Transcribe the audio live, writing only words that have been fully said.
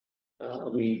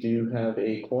We do have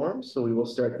a quorum, so we will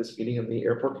start this meeting of the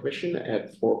Airport Commission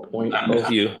at I'm with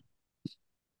you.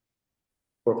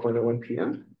 4:01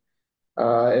 p.m.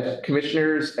 If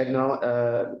commissioners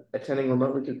attending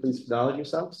remotely could please acknowledge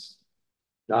yourselves.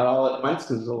 Not all at once,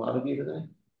 because there's a lot of you today.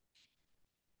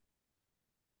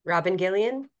 Robin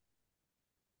Gillian.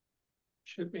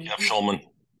 Chip Mason. Jeff Schulman.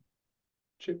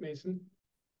 Chip Mason.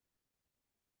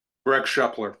 Greg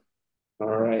Shepler. All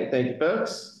right, thank you,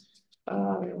 folks.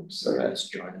 So that's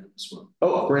joining this one.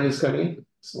 Oh, Brandon's coming in.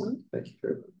 Excellent. Thank you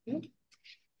very much.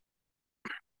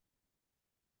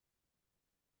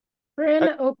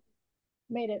 Brandon,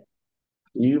 made it.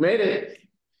 You made it.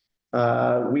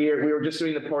 We were just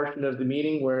doing the portion of the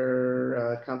meeting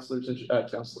where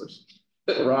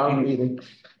wrong meeting,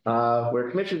 where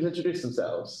commissioners introduce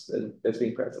themselves as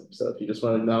being present. So if you just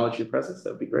want to acknowledge your presence,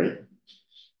 that would be great.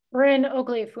 Bryn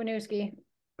Oakley, Winooski.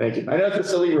 Thank you. I know it's a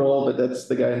silly role, but that's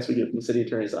the guidance we get from the city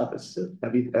attorney's office to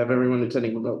have everyone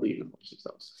attending remotely acknowledge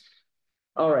themselves.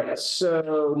 All right,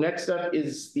 so next up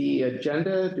is the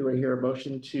agenda. Do I hear a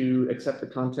motion to accept the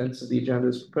contents of the agenda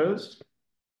as proposed?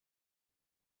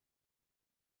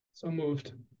 So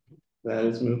moved. That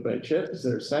is moved by Chip. Is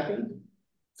there a second?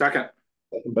 Second.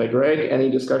 Second by Greg. Any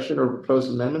discussion or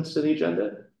proposed amendments to the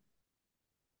agenda?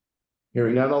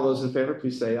 Hearing none, all those in favor,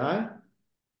 please say aye.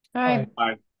 Aye.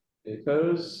 Aye. Any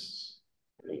opposed?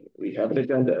 We have an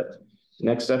agenda.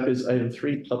 Next up is item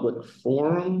 3, public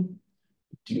forum.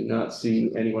 Do not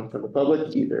see anyone from the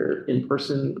public, either in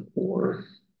person or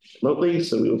remotely,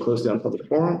 so we will close down public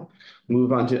forum.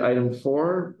 Move on to item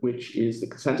 4, which is the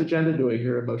consent agenda. Do I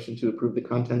hear a motion to approve the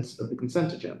contents of the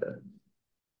consent agenda?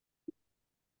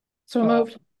 So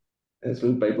moved. It's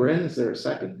moved by Bryn. Is there a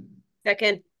second?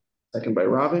 Second. Second by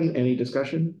Robin. Any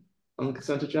discussion on the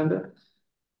consent agenda?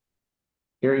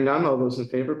 Hearing none, all those in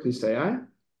favor, please say aye.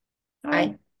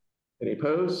 Aye. Any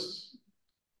opposed?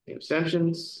 Any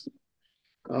abstentions?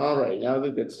 All right, now the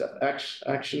good stuff.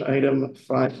 Action item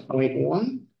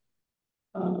 5.1.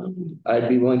 I'd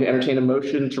be willing to entertain a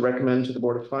motion to recommend to the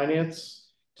Board of Finance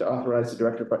to authorize the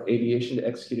Director of Aviation to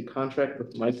execute a contract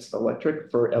with Mike's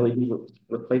Electric for LED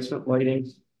replacement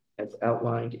lighting as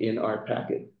outlined in our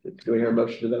packet. Do I hear a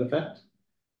motion to that effect?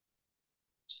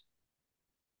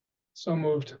 So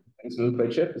moved. It's moved by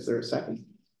Chip. Is there a second?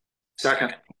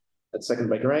 Second. That's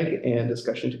second by Greg, and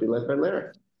discussion to be led by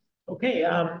Larry. Okay,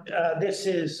 this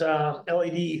is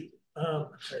LED.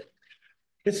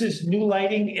 This is new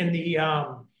lighting in the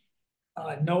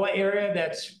NOAA area.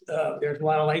 That's there's a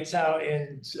lot of lights out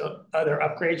and other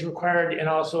upgrades required, and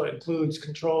also includes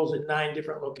controls at 9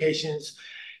 different locations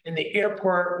in the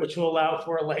airport, which will allow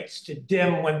for lights to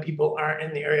dim when people aren't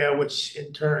in the area, which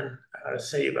in turn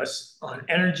save us on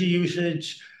energy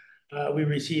usage. We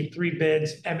received 3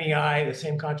 bids. MEI, the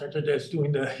same contractor that's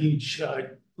doing the huge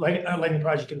lighting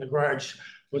project in the garage,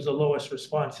 was the lowest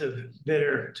responsive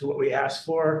bidder to what we asked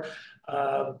for.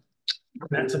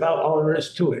 That's about all there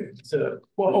is to it. It's a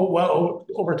well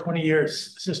over 20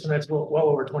 years system that's well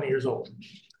over 20 years old.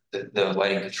 The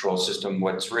lighting control system,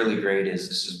 what's really great is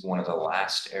this is one of the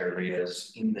last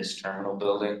areas in this terminal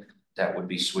building that would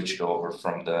be switched over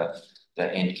from the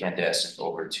incandescent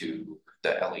over to the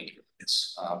LED.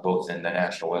 It's both in the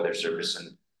National Weather Service and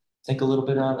I think a little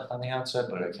bit on the outside,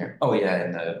 but I can't. Oh yeah,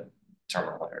 in the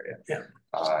terminal area. Yeah.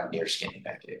 Near Skinny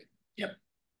Pancake. Yep.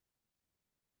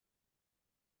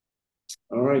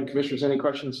 All right, commissioners, any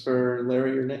questions for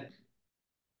Larry or Nick?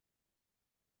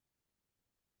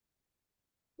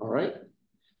 All right.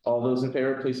 All those in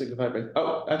favor, please signify by.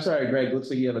 Oh, I'm sorry, Greg.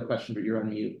 Looks like you have a question, but you're on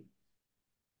mute.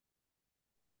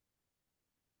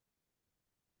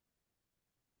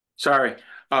 Sorry.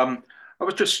 I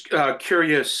was just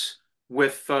curious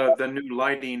with the new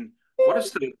lighting, what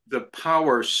is the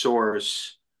power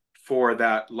source for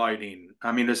that lighting?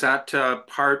 I mean, is that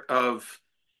part of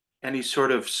any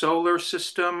sort of solar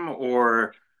system,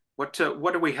 or what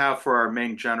do we have for our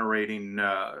main generating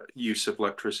use of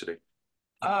electricity?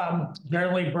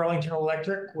 Generally Burlington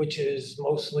Electric, which is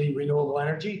mostly renewable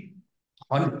energy.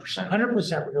 100%.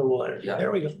 100% renewable energy. Yeah.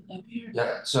 There we go.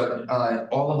 Yeah. So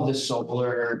all of the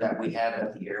solar that we have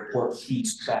at the airport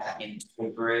feeds back into the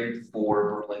grid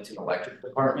for Burlington Electric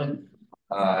Department,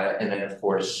 and then of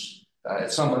course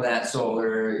some of that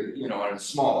solar, you know, on a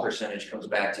small percentage comes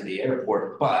back to the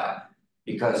airport, but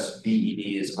because BED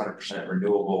is 100%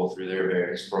 renewable through their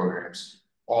various programs,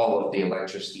 all of the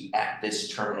electricity at this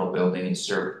terminal building is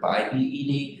served by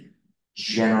BED.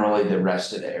 Generally, the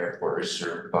rest of the airport is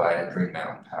served by Green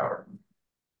Mountain Power.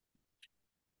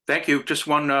 Thank you. Just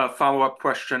one follow-up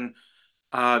question.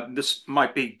 This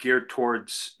might be geared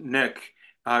towards Nick,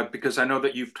 because I know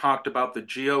that you've talked about the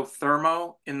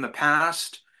geothermal in the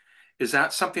past. is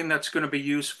that something that's going to be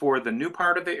used for the new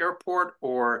part of the airport,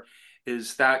 or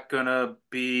is that going to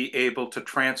be able to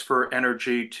transfer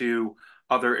energy to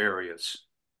other areas?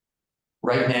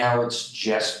 Right now, it's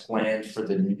just planned for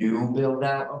the new build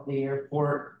out of the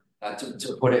airport.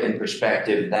 To put it in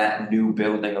perspective, that new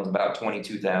building of about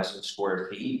 22,000 square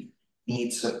feet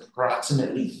needs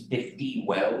approximately 50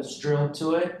 wells drilled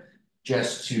to it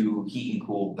just to heat and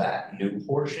cool that new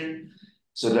portion.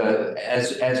 So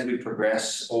as we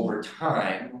progress over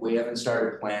time, we haven't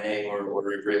started planning or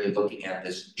really looking at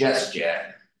this just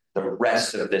yet. The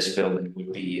rest of this building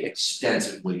would be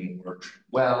extensively more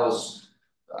wells,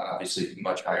 obviously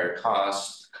much higher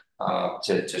cost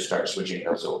to start switching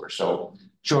those over. So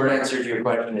short answer to your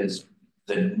question is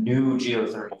the new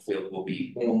geothermal field will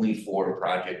be only for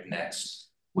Project Next,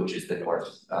 which is the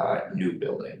north new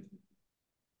building.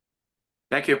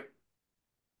 Thank you.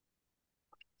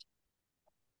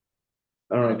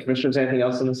 All right, commissioners, anything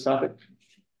else on this topic?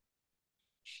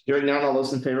 Hearing none, all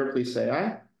those in favor, please say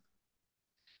aye.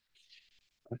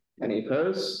 Any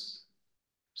opposed?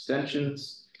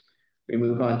 Abstentions? We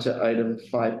move on to item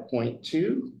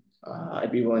 5.2.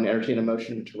 I'd be willing to entertain a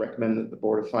motion to recommend that the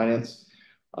Board of Finance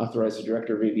authorize the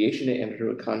Director of Aviation to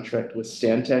enter a contract with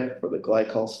Stantec for the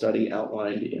Glycol study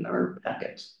outlined in our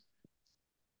packet.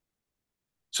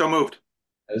 So moved.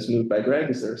 That is moved by Greg.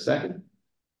 Is there a second?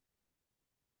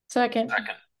 Second.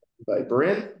 By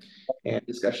Bryn, and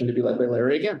discussion to be led by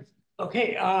Larry again.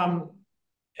 Okay,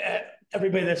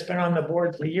 everybody that's been on the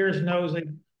board for years knows that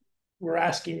we're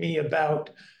asking me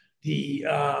about the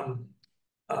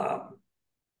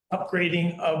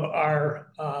upgrading of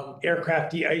our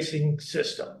aircraft de-icing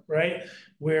system, right?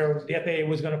 Where the FAA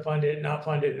was going to fund it, not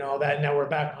fund it, and all that. Now we're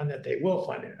back on that they will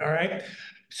fund it. All right.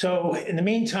 So in the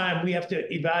meantime, we have to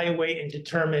evaluate and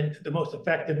determine the most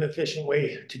effective and efficient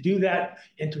way to do that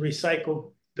and to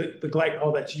recycle the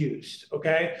glycol that's used.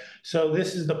 Okay. So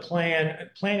this is the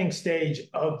planning stage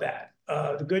of that.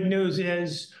 The good news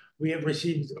is we have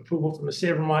received approval from the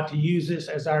state of Vermont to use this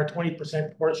as our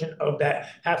 20% portion of that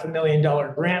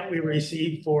 $500,000 grant we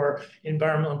received for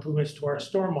environmental improvements to our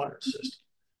stormwater system.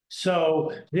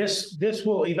 So this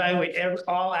will evaluate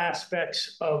all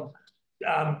aspects of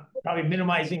probably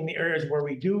minimizing the areas where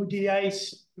we do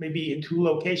de-ice, maybe in 2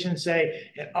 locations,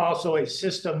 say, and also a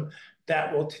system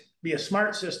that will be a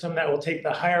smart system that will take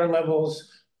the higher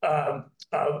levels of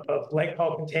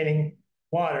glycol containing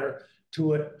water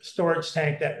to a storage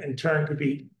tank that in turn could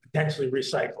be potentially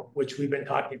recycled, which we've been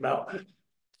talking about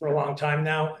for a long time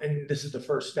now. And this is the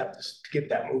first step to get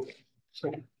that moving.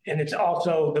 So, and it's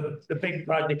also the big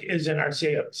project is in our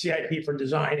CIP for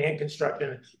design and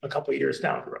construction a couple of years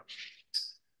down the road.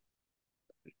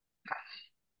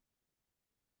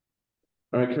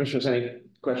 All right, commissioners, any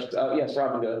questions? Yes,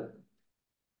 Robin, go ahead.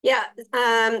 Yeah,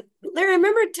 Larry, I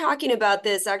remember talking about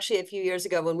this actually a few years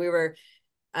ago when we were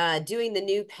doing the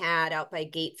new pad out by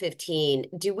gate 15.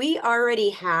 Do we already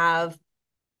have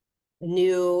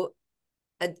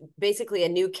basically a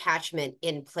new catchment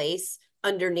in place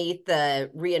underneath the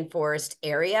reinforced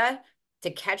area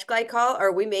to catch glycol, or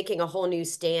are we making a whole new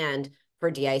stand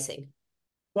for de-icing?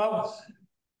 Well,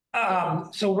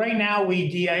 so right now we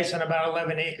de-ice on about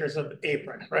 11 acres of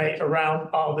apron, right, around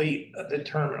all the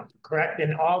terminal, correct?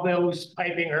 And all those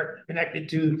piping are connected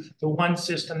to the one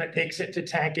system that takes it to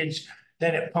tankage.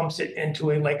 Then it pumps it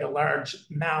into a large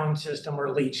mound system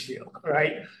or leach field,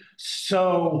 right?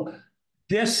 So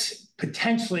this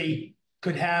potentially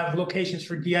could have locations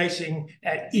for de-icing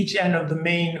at each end of the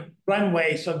main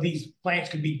runway. So these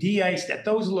plants could be de-iced at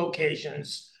those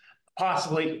locations.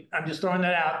 Possibly, I'm just throwing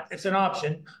that out. It's an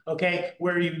option, okay,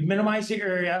 where you minimize the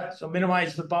area, so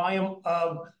minimize the volume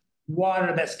of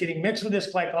water that's getting mixed with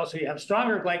this glycol, so you have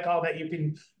stronger glycol that you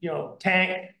can,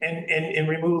 tank and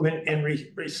remove and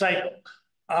recycle.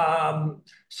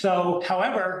 So,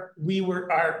 however,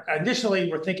 initially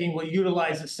we're thinking we'll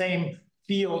utilize the same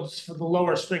fields for the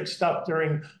lower strength stuff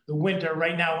during the winter.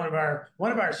 Right now, one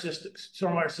of our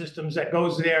stormwater systems that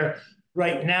goes there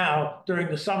right now during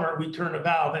the summer, we turn a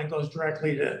valve and it goes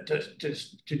directly to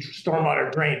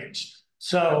stormwater drainage.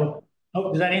 So,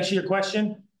 does that answer your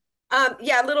question?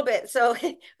 Yeah, a little bit. So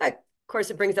of course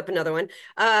it brings up another one.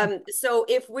 So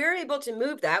if we're able to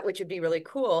move that, which would be really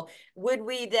cool, would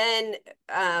we then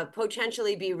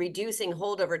potentially be reducing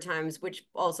holdover times, which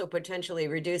also potentially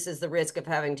reduces the risk of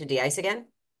having to de-ice again?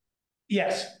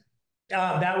 Yes,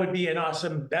 that would be an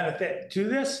awesome benefit to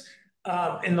this.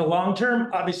 In the long term,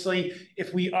 obviously,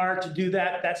 if we are to do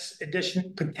that, that's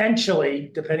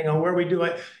potentially, depending on where we do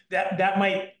it, that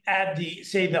might add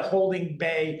the holding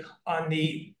bay on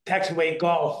the taxiway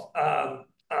Gulf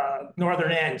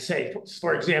northern end, say,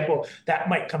 for example, that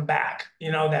might come back,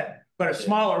 but a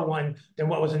smaller one than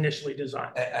what was initially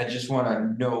designed. I just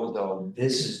wanna know though,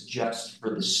 this is just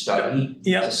for the study.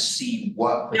 Yep. To see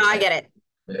what. No, I get it.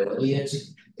 Possibility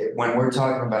is, when we're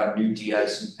talking about new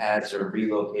de-icing pads or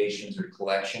relocations or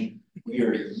collection, we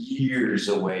are years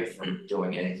away from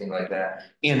doing anything like that.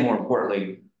 And more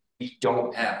importantly, we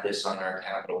don't have this on our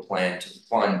capital plan to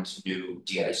fund new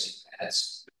de-icing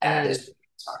pads at this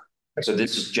time. So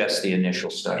this is just the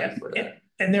initial study for that.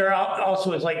 And there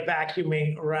also is like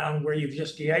vacuuming around where you've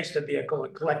just de-iced the vehicle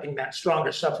and collecting that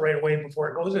stronger stuff right away before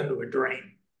it goes into a drain.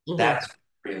 That's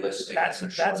realistic. That's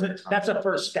a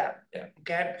first step. Yeah.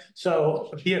 Okay,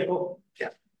 so a vehicle, yeah.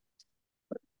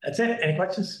 That's it. Any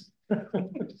questions? I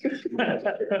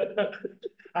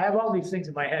have all these things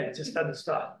in my head. It just doesn't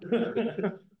stop.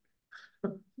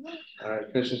 All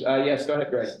right, commissioners, yes, go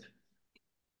ahead, Greg.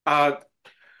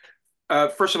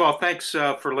 First of all, thanks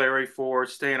for Larry for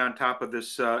staying on top of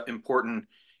this important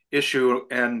issue.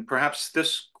 And perhaps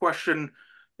this question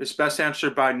is best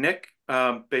answered by Nick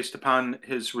based upon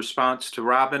his response to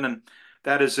Robin. And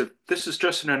that is, if this is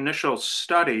just an initial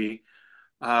study,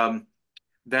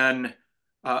 then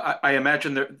I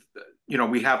imagine that,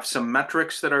 we have some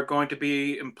metrics that are going to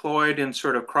be employed in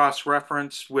sort of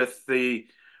cross-reference with the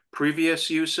previous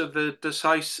use of the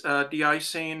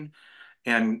de-icing,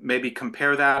 and maybe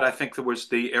compare that. I think there was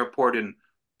the airport in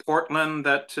Portland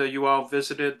that you all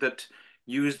visited that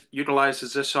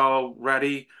utilizes this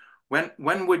already.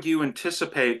 When would you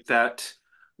anticipate that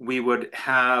we would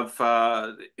have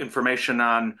information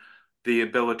on the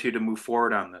ability to move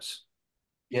forward on this?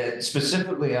 Yeah,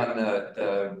 specifically on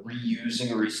the reusing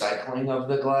or recycling of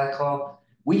the glycol,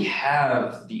 we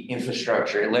have the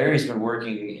infrastructure. Larry's been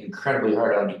working incredibly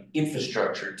hard on the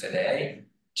infrastructure today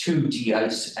to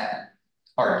de-ice at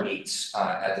our gates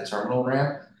at the terminal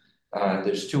ramp.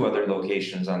 There's 2 other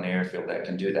locations on the airfield that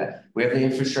can do that. We have the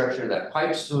infrastructure that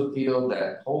pipes to a field,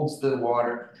 that holds the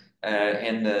water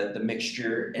and the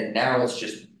mixture, and now it's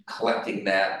just collecting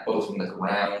that both from the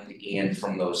ground and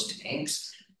from those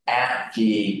tanks at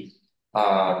the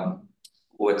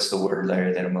what's the word,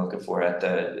 Larry, that I'm looking for, at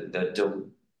the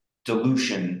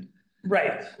dilution.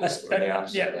 Right.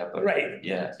 Yeah, right.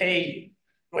 Yeah.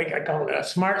 Like I call it a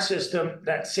smart system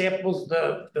that samples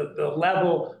the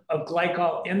level of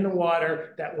glycol in the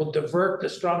water that will divert the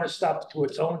stronger stuff to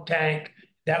its own tank.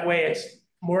 That way it's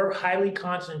more highly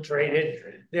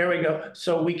concentrated. There we go.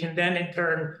 So we can then in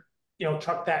turn,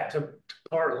 truck that to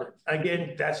Portland.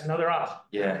 Again, that's another off.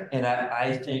 Yeah, and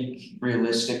I think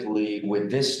realistically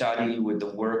with this study, with the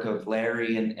work of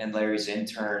Larry and Larry's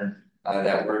intern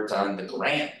that worked on the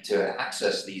grant to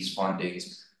access these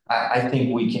fundings, I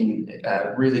think we can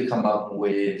really come up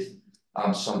with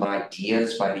some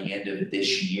ideas by the end of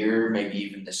this year, maybe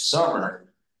even this summer,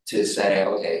 to say,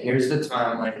 okay, here's the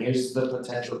timeline, here's the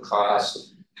potential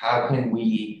cost. How can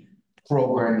we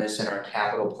program this in our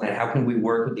capital plan? How can we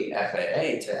work with the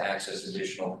FAA to access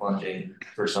additional funding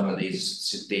for some of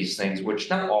these things, which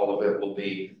not all of it will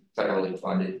be federally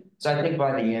funded. So I think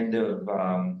by the end of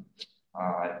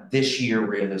this year,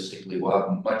 realistically, we'll have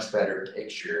a much better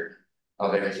picture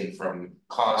of everything from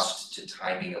cost to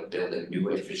timing of building new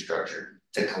infrastructure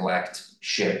to collect,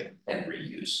 ship, and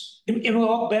reuse. And we'll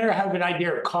all better have an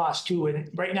idea of cost too.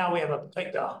 And right now we have a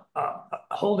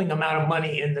holding amount of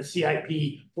money in the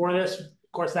CIP for this.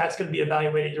 Of course, that's going to be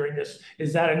evaluated during this.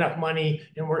 Is that enough money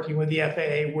in working with the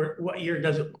FAA? What year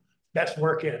does it best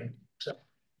work in? So.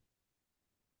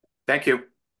 Thank you.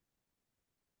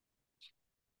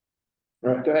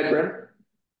 All right, go ahead, Brent.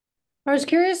 I was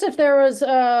curious if there was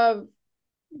a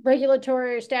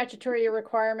regulatory or statutory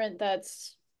requirement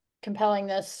that's compelling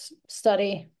this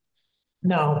study.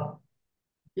 No.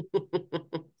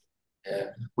 Yeah,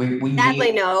 we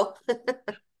Sadly, need... no.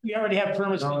 We already have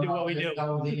permits to do what we do.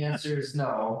 No, the answer is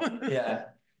no. Yeah,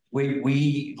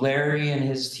 Larry and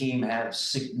his team have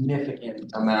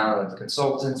significant amount of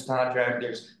consultants,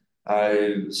 contractors,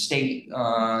 state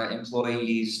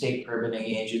employees, state permitting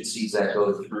agencies that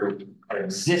go through our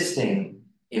existing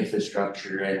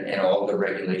infrastructure and all the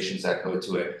regulations that go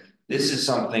to it. This is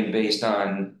something based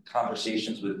on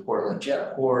conversations with Portland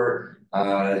Jetport,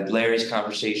 Larry's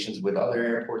conversations with other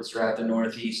airports throughout the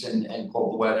Northeast and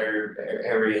cold weather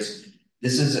areas.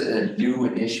 This is a new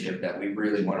initiative that we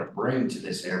really want to bring to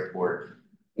this airport.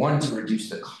 One, to reduce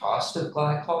the cost of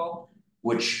glycol,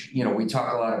 which, we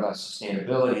talk a lot about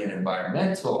sustainability and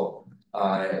environmental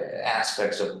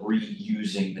aspects of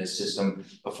reusing this system,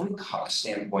 but from a cost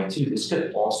standpoint too, this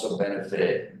could also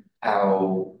benefit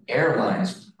how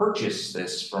airlines purchase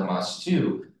this from us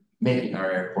too, making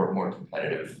our airport more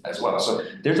competitive as well. So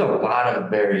there's a lot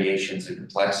of variations and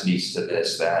complexities to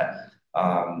this that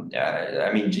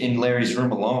I mean, in Larry's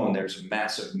room alone, there's a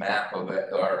massive map of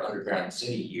our underground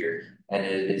city here, and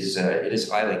it is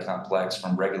highly complex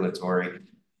from regulatory,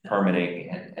 permitting,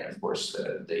 and of course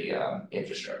the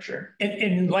infrastructure.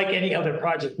 And like any other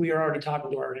project, we are already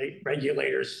talking to our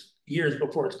regulators years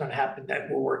before it's going to happen that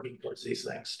we're working towards these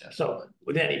things. So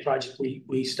with any project,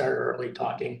 we start early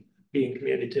talking, being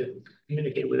committed to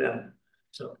communicate with them.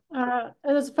 So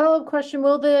as a follow-up question,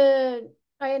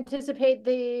 I anticipate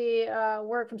the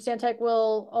work from Stantec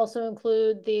will also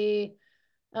include the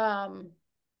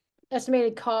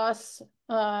estimated costs,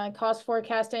 cost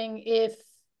forecasting if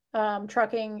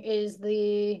trucking is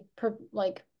the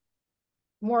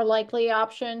more likely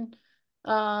option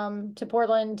to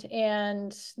Portland,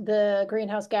 and the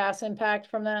greenhouse gas impact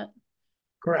from that.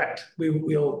 correct.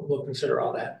 We'll consider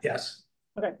all that. Yes.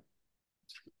 Okay.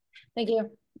 Thank you.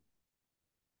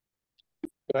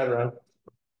 Go ahead, Ron.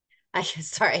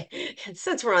 Sorry,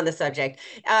 since we're on the subject,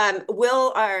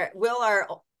 will our,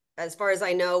 as far as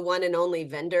I know, one and only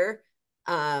vendor,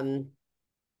 have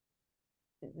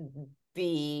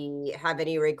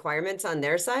any requirements on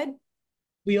their side?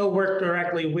 We'll work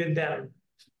directly with them.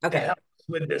 Okay. To help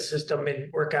with the system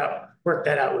and work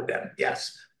that out with them.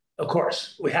 Yes, of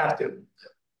course, we have to.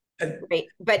 Right,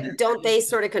 but don't they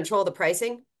sort of control the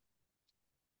pricing?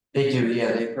 They do,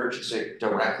 yeah. They purchase it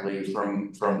directly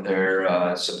from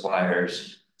their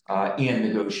suppliers and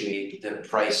negotiate the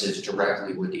prices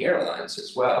directly with the airlines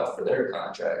as well for their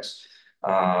contracts.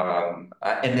 And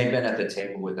they've been at the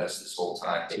table with us this whole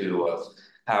time too, of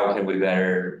how can we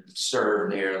better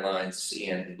serve the airlines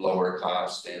and lower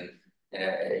cost and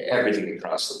everything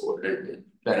across the board.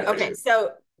 Okay,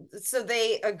 so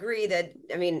they agree that,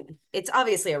 I mean, it's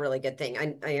obviously a really good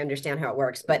thing. I understand how it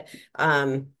works, but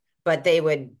they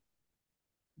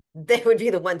would be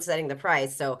the ones setting the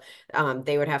price, so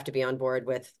they would have to be on board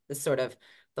with the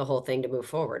whole thing to move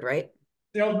forward, right?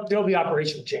 There'll be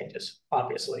operational changes,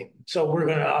 obviously. So we're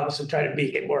going to obviously try to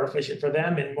make it more efficient for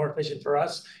them and more efficient for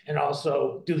us, and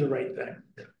also do the right thing.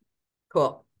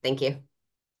 Cool. Thank you.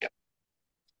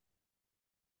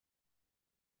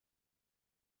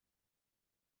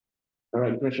 All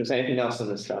right, commissioners, anything else on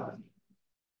this topic?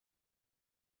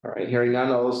 All right, hearing none,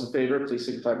 all those in favor, please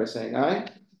signify by saying aye.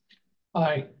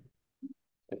 Aye.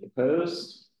 Any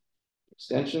opposed?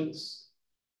 Abstentions?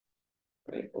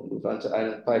 All right, we'll move on to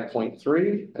item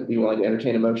 5.3. I'd be willing to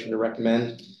entertain a motion to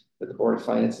recommend that the Board of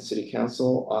Finance and City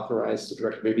Council authorize the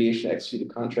Director of Aviation to execute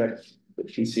a contract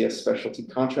with GCS Specialty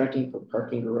Contracting for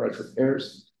parking garage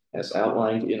repairs as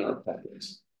outlined in our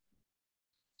package.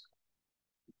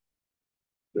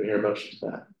 Do I hear a motion to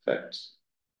that effect?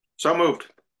 So moved.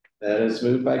 That is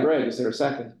moved by Greg. Is there a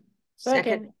second?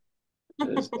 Second.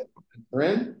 That is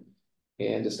Corinne.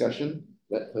 And discussion.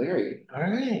 But Larry. All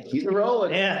right. Keep it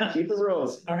rolling. Yeah. Keep it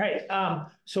rolling. All right.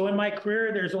 So in my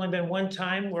career, there's only been one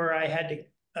time where I had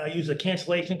to use a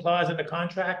cancellation clause in the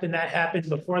contract, and that happened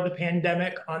before the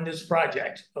pandemic on this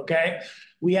project. Okay.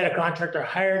 We had a contractor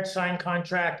hired, signed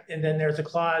contract, and then there's a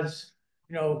clause,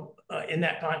 in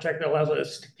that contract that allows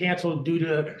us to cancel due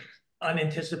to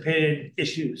unanticipated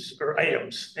issues or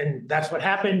items. And that's what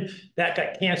happened. That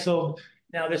got canceled.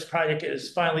 Now this project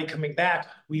is finally coming back.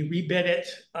 We rebid it.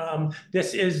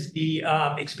 This is the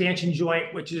expansion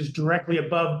joint, which is directly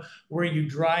above where you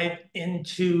drive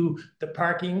into the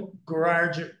parking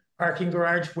garage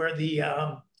where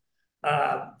the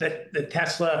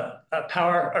Tesla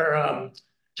power or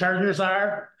chargers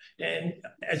are. And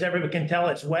as everyone can tell,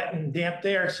 it's wet and damp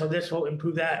there. So this will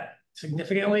improve that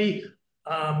significantly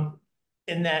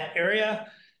in that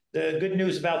area. The good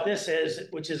news about this is,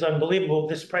 which is unbelievable,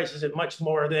 this price is much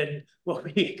more than what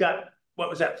we got. What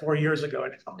was that 4 years ago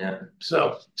now? Yeah.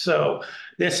 So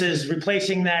this is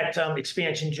replacing that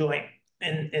expansion joint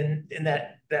in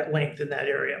that length in that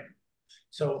area.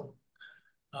 So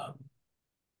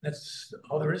that's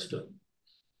all there is to it.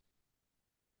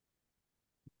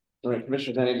 All right,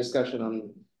 commissioners, any discussion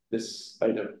on this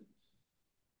item?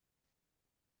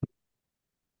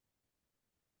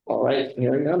 All right,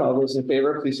 hearing none, all those in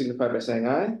favor, please signify by saying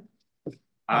aye.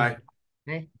 Aye.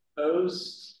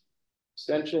 Opposed?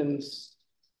 Abstentions?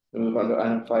 We move on to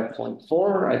item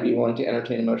 5.4. I'd be willing to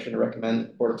entertain a motion to recommend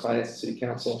the Board of Finance and City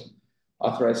Council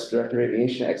authorize the Director of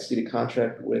Aviation to execute a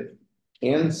contract with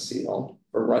CanSeal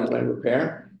for runway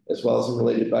repair, as well as a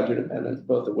related budget amendment,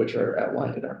 both of which are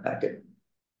outlined in our packet.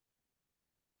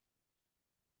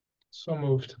 So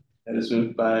moved. That is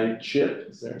moved by Chip.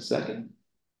 Is there a second?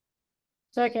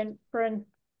 Second, Bryn.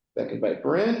 Second by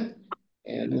Bryn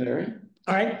and Larry.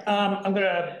 All right, I'm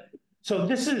gonna So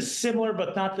this is similar,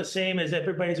 but not the same as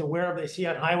everybody's aware of. They see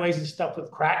on highways and stuff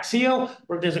with crack seal,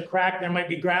 where there's a crack, there might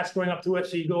be grass growing up to it.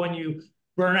 So you go and you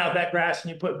burn out that grass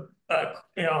and you put,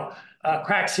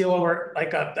 crack seal over it,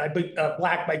 like a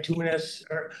black bituminous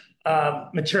or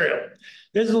material.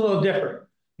 This is a little different.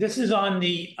 This is on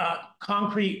the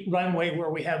concrete runway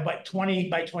where we have like 20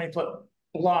 by 20 foot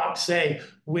blocks, say,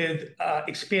 with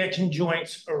expansion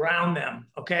joints around them,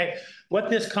 okay? What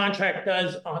this contract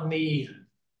does on the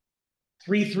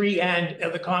 3-3 end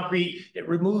of the concrete, it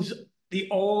removes the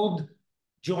old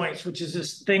joints, which is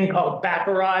this thing called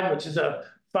baccarod, which is a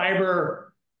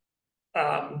fiber,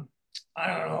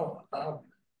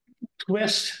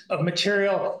 twist of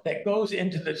material that goes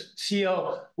into the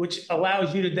seal, which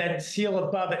allows you to then seal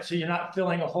above it so you're not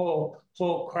filling a whole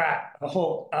crack, a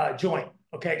whole joint,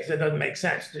 okay? Because it doesn't make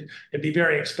sense. It'd be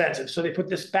very expensive. So they put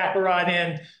this baccarod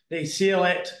in, they seal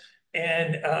it,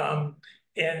 and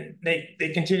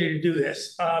they continue to do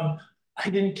this. I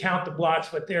didn't count the blocks,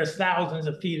 but there's thousands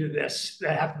of feet of this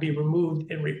that have to be removed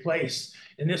and replaced.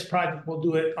 And this project will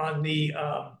do it on the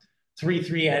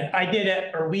 3-3 end. I did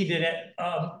it, or we did it,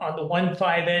 on the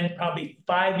 1-5 end probably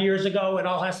 5 years ago. It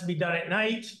all has to be done at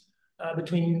night,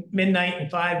 between midnight and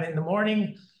 5 in the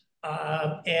morning.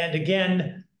 And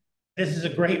again, this is a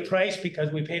great price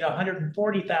because we paid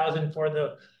 $140,000 for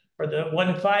the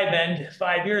 1-5 end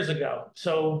 5 years ago.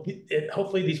 So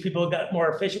hopefully these people got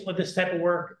more efficient with this type of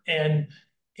work, and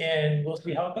we'll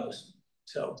see how it goes.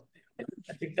 So I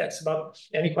think that's about.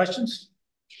 Any questions?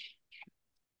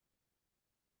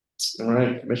 All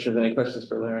right, Commissioner, any questions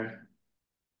for Larry?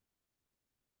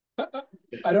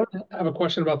 I don't have a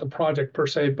question about the project per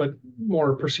se, but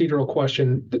more procedural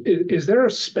question. Is there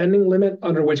a spending limit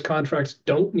under which contracts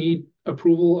don't need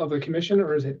approval of the commission,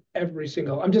 or is it every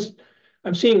single?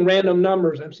 I'm seeing random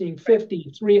numbers. I'm seeing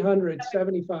 50, 300,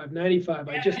 75, 95.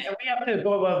 We have to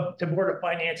go above to Board of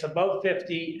Finance above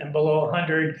 50 and below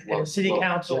 100, and City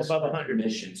Council above 100.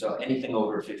 Commission, so anything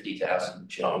over 50,000,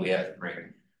 we have to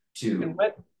bring to. And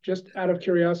just out of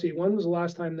curiosity, when was the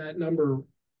last time that number?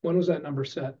 When was that number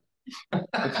set?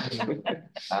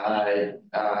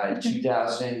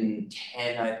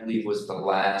 2010, I believe, was the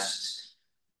last.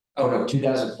 Oh no,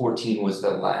 2014 was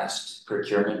the last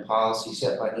procurement policy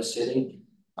set by the city,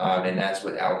 and that's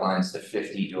what outlines the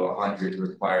 50 to 100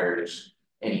 requires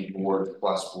any board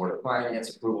plus Board of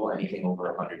Finance approval. Anything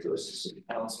over 100 goes to City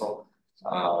Council.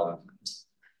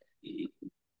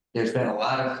 There's been a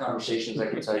lot of conversations, I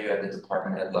can tell you, at the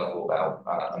department head level about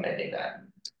amending that.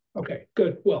 Okay,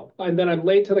 good. Well, and then I'm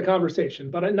late to the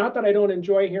conversation, but not that I don't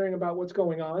enjoy hearing about what's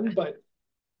going on, but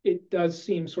it does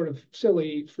seem sort of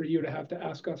silly for you to have to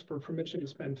ask us for permission to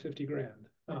spend 50 grand.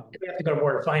 We have to go to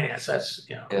Board of Finance. That's,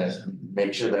 Yeah,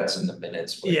 make sure that's in the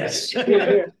minutes. Please. Yes.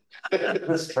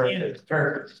 That's perfect.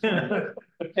 Perfect.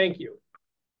 Thank you.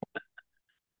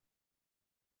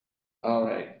 All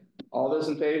right. All those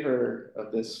in favor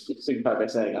of this signify by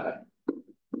saying aye.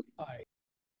 Aye.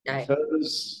 Aye.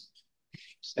 Opposed?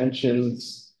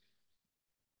 Abstentions?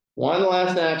 One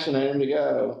last action item to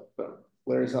go, but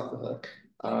Larry's off the hook.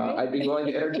 I'd be willing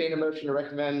to entertain a motion to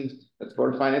recommend that the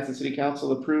Board of Finance and City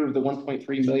Council approve the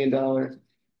 $1.3 million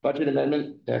budget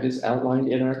amendment that is outlined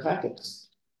in our packets.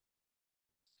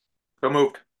 So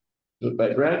moved. Moved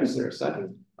by Greg, is there a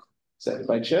second? Second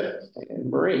by Chip, and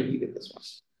Marie, you get this one.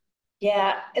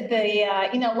 Yeah,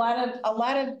 a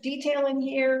lot of detail in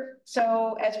here.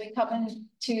 So as we come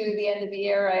into the end of the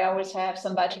year, I always have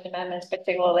some budget amendments,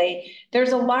 particularly.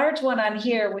 There's a large one on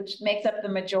here, which makes up the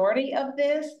majority of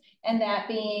this. And that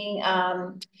being,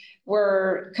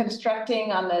 we're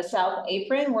constructing on the south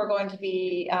apron. We're going to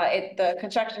be, the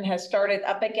construction has started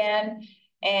up again.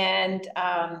 And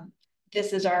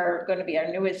this is going to be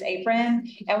our newest apron.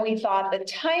 And we thought the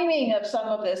timing of some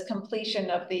of this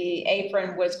completion of the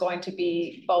apron was going to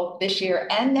be both this year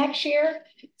and next year.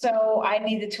 So I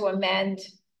needed to amend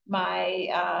my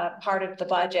part of the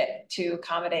budget to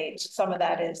accommodate some of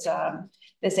that. Is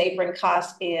this apron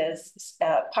cost is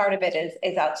part of it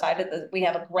is outside of we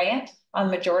have a grant on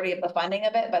the majority of the funding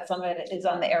of it, but some of it is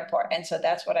on the airport. And so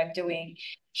that's what I'm doing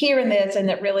here in this. And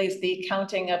it really is the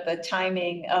counting of the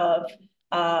timing of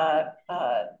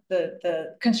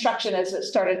the construction as it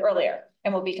started earlier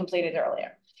and will be completed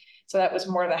earlier. So that was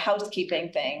more of a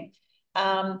housekeeping thing.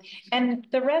 And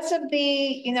the rest of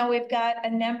the, we've got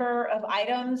a number of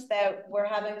items that we're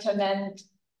having to amend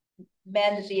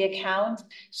the account.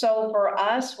 So for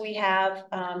us, we have,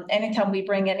 anytime we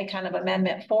bring any kind of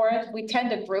amendment for it, we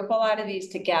tend to group a lot of these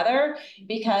together,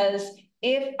 because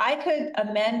if I could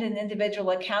amend an individual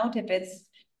account, if it's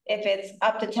If it's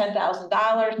up to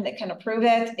 $10,000, Nick can approve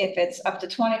it. If it's up to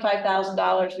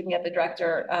 $25,000, we can get the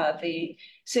director, the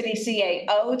city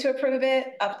CAO to approve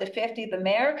it. Up to 50, the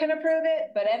mayor can approve it.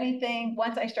 But anything,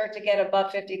 once I start to get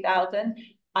above 50,000,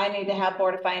 I need to have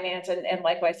Board of Finance and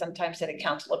likewise sometimes City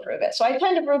Council approve it. So I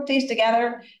tend to group these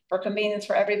together for convenience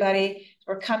for everybody.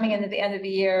 We're coming into the end of the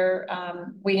year.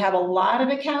 We have a lot of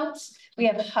accounts. We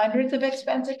have hundreds of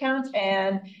expense accounts,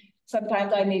 and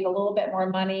sometimes I need a little bit more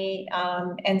money,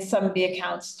 and some of the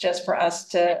accounts just for us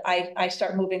to, I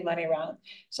start moving money around.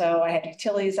 So I had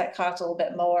utilities that cost a little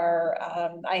bit more.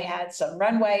 I had some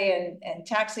runway and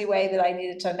taxiway that I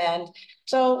needed to amend.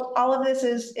 So all of this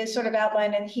is sort of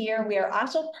outlined in here. We are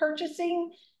also purchasing,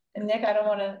 and Nick, I don't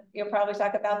want to, you'll probably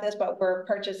talk about this, but we're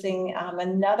purchasing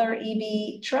another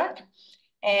EV truck.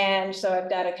 And so I've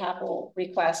got a capital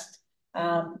request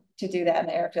to do that in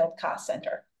the Airfield Cost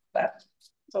Center. But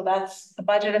so that's a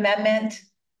budget amendment,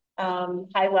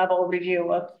 high level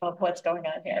review of what's going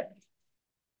on here.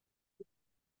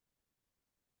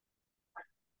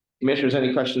 Commissioners,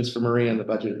 any questions for Marie on the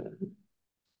budget amendment?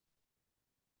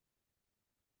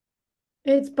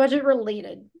 It's budget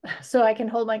related, so I can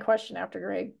hold my question after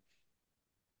Greg.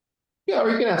 Yeah, or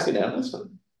you can ask it now, that's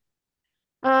fine.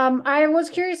 I was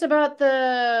curious about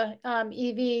the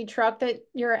EV truck that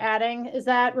you're adding. Is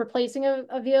that replacing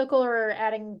a vehicle or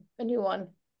adding a new one?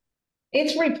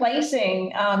 It's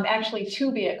replacing actually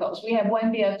two vehicles. We have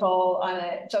one vehicle on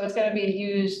it, so it's going to be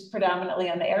used predominantly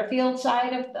on the airfield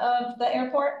side of the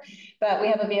airport. But we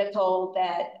have a vehicle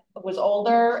that was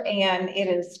older and it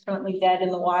is currently dead in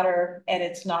the water, and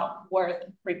it's not worth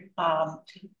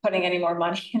putting any more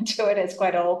money into it. It's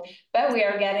quite old, but we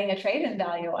are getting a trade-in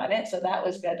value on it, so that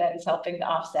was good. That is helping to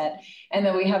offset. And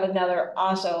then we have another,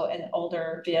 also an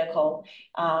older vehicle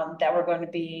that we're going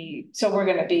to be. So we're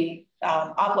going to be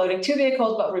offloading two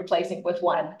vehicles, but replacing with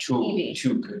one EV.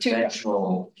 Two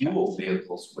conventional fuel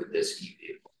vehicles with this EV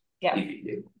vehicle. Yeah. EV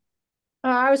vehicle.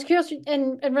 I was curious,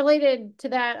 and related to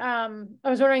that, I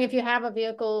was wondering if you have a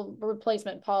vehicle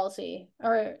replacement policy,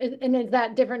 and is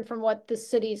that different from what the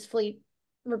city's fleet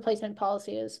replacement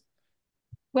policy is?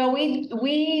 Well, we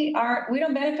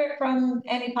don't benefit from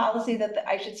any policy that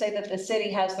I should say that the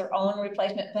city has their own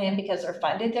replacement plan because they're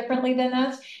funded differently than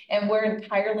us. And we're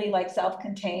entirely like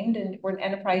self-contained, and we're an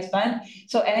enterprise fund.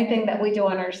 So anything that we do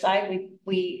on our side,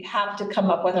 we have to come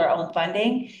up with our own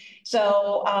funding.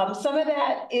 So some of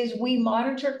that is we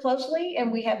monitor closely,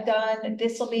 and we have done,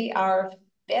 this will be our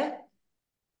fifth.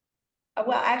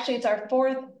 Well, actually it's our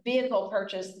fourth vehicle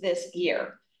purchase this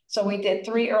year. So we did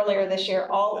 3 earlier this year,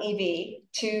 all EV,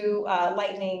 2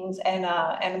 Lightnings and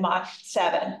a Mach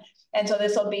 7. And so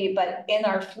this will be, but in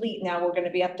our fleet now, we're going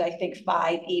to be up to, I think,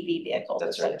 5 EV vehicles.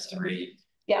 That's right, 3.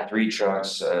 Yeah. 3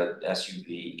 trucks,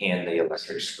 SUV, and the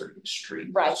electric street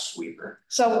right. sweeper.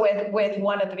 So with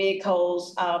one of the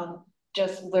vehicles,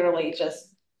 just literally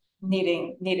just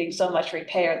needing so much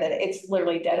repair that it's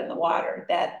literally dead in the water.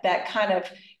 That kind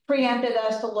of preempted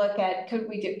us to look at, could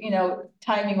we do,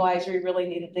 timing wise, we really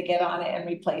needed to get on it and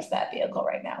replace that vehicle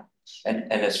right now.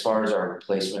 And as far as our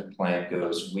replacement plan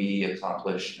goes, we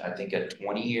accomplished, I think, a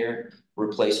 20-year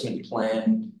replacement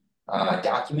plan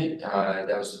document.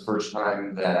 That was the first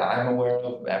time that I'm aware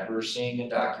of ever seeing a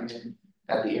document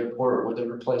at the airport with a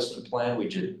replacement plan. We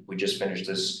just finished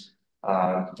this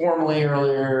formally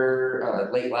earlier,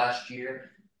 late last year.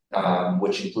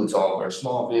 Which includes all of our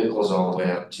small vehicles all the way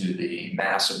up to the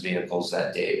massive vehicles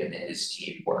that Dave and his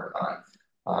team work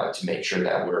on to make sure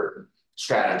that we're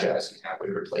strategizing how we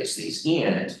replace these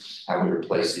and how we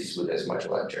replace these with as much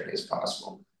electricity as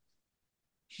possible.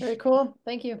 Very cool.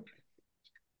 Thank you.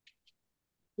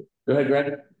 Go ahead,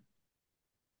 Greg.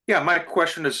 Yeah, my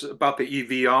question is about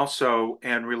the EV also,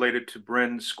 and related to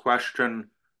Bryn's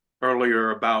question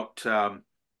earlier about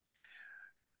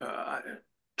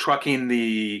trucking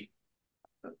the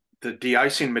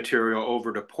de-icing material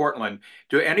over to Portland.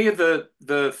 Do any of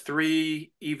the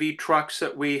 3 EV trucks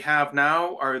that we have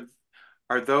now,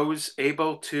 are those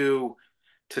able to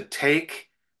take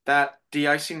that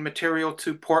de-icing material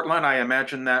to Portland? I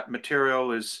imagine that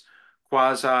material is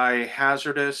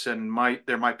quasi-hazardous and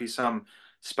there might be some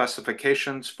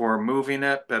specifications for moving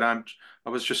it, but I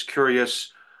was just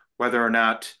curious whether or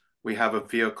not we have a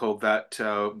vehicle that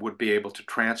would be able to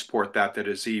transport that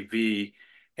is EV,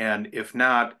 and if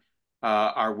not,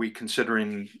 are we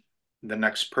considering the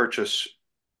next purchase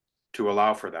to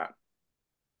allow for that?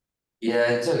 Yeah,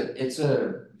 it's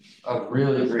a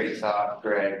really great thought,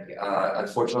 Greg.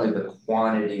 Unfortunately, the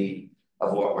quantity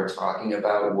of what we're talking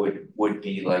about would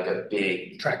be like a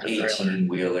big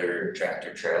 18-wheeler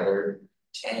tractor trailer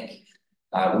tank.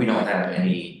 We don't have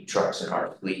any trucks in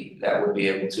our fleet that would be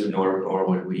able to, nor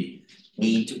would we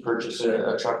need to purchase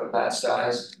a truck of that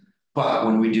size. But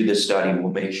when we do the study,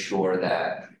 we'll make sure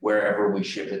that wherever we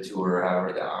ship it to or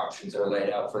however the options are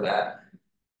laid out for that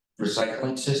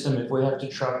recycling system, if we have to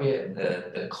truck it,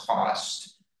 the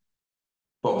cost,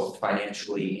 both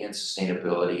financially and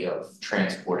sustainability of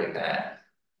transporting that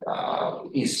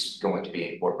is going to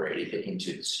be incorporated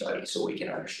into the study so we can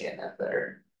understand that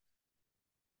better.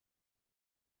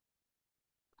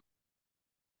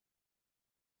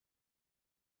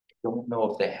 Don't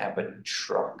know if they have a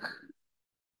truck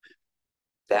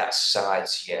that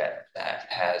size yet that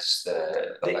has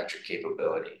the electric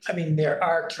capability. I mean, there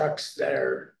are trucks that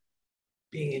are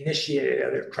being initiated,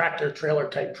 they're tractor trailer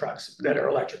type trucks that are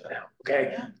electric now,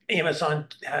 okay? Yeah. Amazon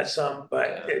has some,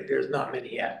 but there's not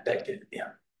many yet that can,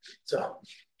 so.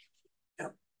 Yeah.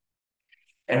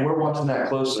 And we're watching that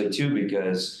closely too,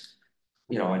 because,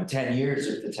 you know, in 10 years,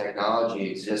 if the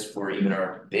technology exists for even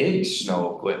our big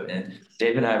snow equipment,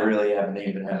 Dave and I really haven't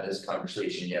even had this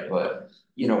conversation yet, but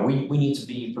you know, we need to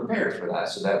be prepared for that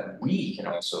so that we can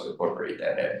also incorporate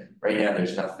that in. Right now,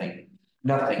 there's nothing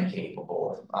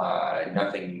capable,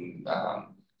 nothing,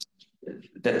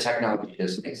 the technology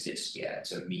doesn't exist yet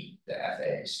to meet the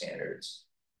FAA standards.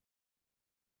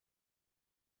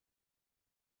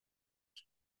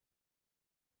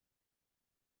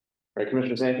 All right,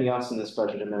 commissioners, anything else in this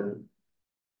budget amendment?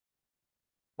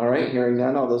 All right, hearing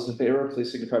none, all those in favor,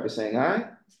 please signify by saying aye.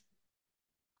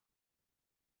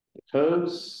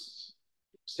 Opposed,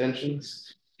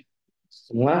 abstentions.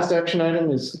 And last action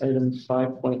item is item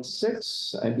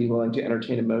 5.6. I'd be willing to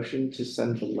entertain a motion to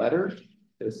send the letter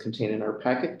that is contained in our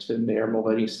packet to Mayor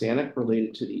Mulvaney Stantec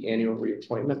related to the annual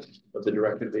reappointment of the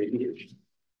Director of Aviation.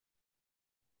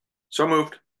 So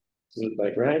moved. Moved by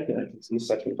Greg, and I can see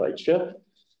second by Chip.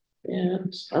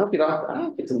 And I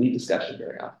don't get to lead discussion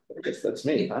very often. I guess that's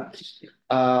me,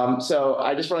 huh? So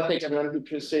I just want to thank everyone who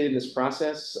participated in this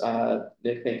process.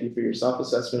 Nick, thank you for your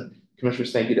self-assessment.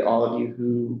 Commissioners, thank you to all of you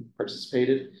who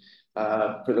participated.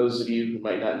 For those of you who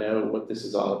might not know what this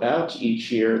is all about,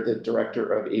 each year the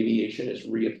Director of Aviation is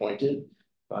reappointed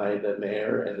by the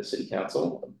Mayor and the City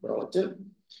Council of Burlington.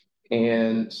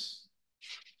 And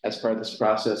as part of this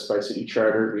process by City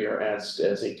Charter, we are asked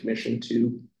as a commission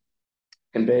to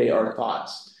convey our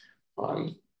thoughts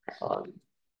on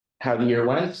how the year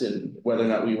went and whether or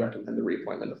not we recommend the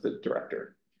reappointment of the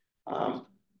director.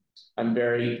 I'm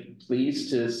very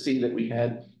pleased to see that we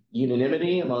had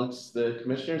unanimity amongst the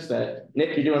commissioners that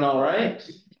Nick, you're doing all right.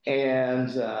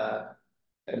 And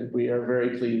we are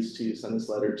very pleased to send this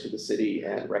letter to the city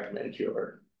and recommend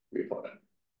your reappointment.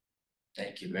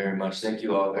 Thank you very much. Thank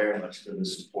you all very much for the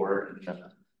support. And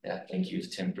yeah, thank you to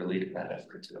Tim for leading that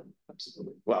effort too.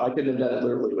 Absolutely. Well, I couldn't have done it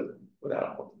literally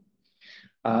without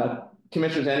him.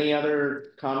 Commissioners, any other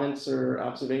comments or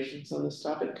observations on this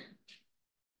topic?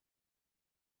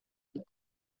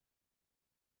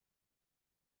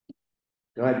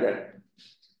 Go ahead, Greg.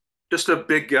 Just a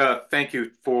big thank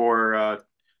you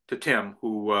to Tim,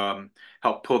 who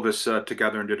helped pull this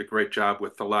together and did a great job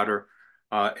with the letter.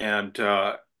 And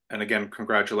again,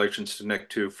 congratulations to Nick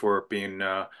too for being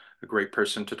a great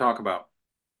person to talk about.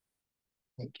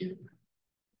 Thank you.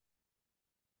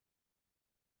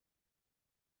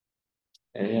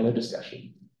 Any other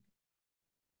discussion?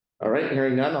 All right,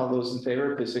 hearing none, all those in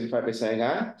favor, please signify by saying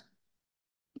aye.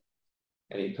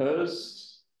 Any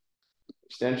opposed?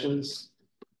 Abstentions?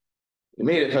 You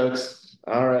made it, folks.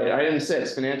 All right, item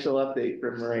 6, financial update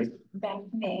from Marie. Back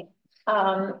to me.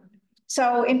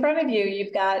 So in front of you,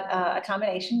 you've got a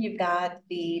combination. You've got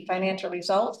the financial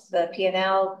results, the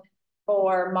P&L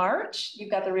for March.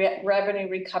 You've got the revenue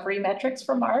recovery metrics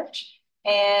for March.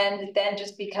 And then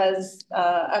just because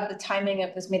of the timing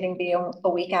of this meeting being a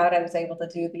week out, I was able to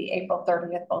do the April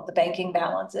 30th, both the banking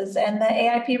balances and the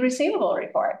AIP receivable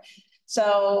report.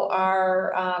 So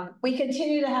we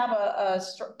continue to have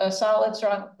a solid,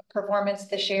 strong performance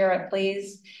this year. I'm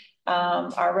pleased.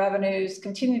 Our revenues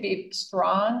continue to be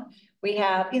strong. We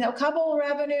have, a couple of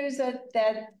revenues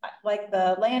that like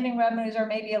the landing revenues are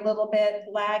maybe a little bit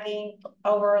lagging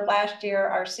over last year.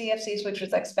 Our CFCs, which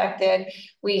was expected,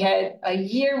 we had a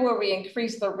year where we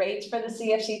increased the rates for the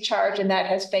CFC charge, and that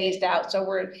has phased out. So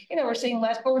we're seeing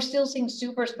less, but we're still seeing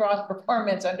super strong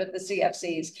performance under the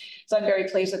CFCs. So I'm very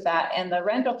pleased with that. And the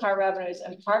rental car revenues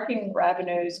and parking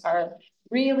revenues are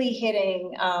really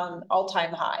hitting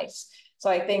all-time highs. So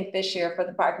I think this year for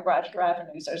the parking garage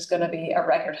revenues, there's going to be a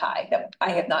record high that I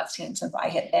have not seen since I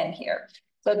had been here.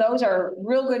 So those are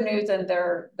real good news, and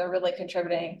they're really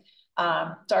contributing. So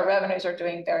our revenues are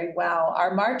doing very well.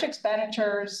 Our March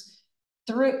expenditures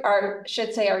through our,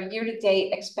 should say our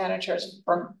year-to-date expenditures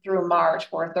from through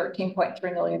March were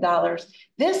 $13.3 million.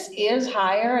 This is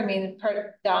higher. I mean,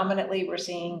 predominantly we're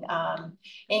seeing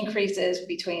increases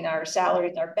between our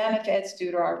salaries and our benefits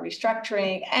due to our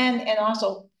restructuring and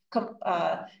also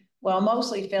well,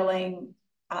 mostly filling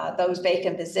those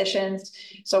vacant positions.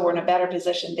 So we're in a better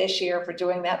position this year for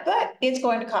doing that, but it's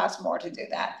going to cost more to do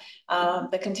that.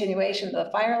 The continuation of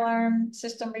the fire alarm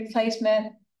system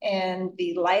replacement and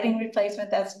the lighting replacement,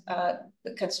 that's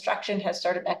the construction has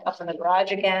started back up in the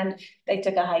garage again. They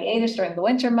took a hiatus during the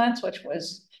winter months, which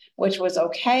was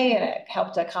okay, and it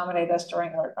helped to accommodate us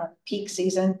during our peak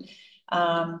season.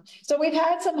 So we've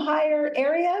had some higher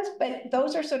areas, but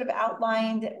those are sort of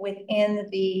outlined within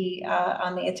the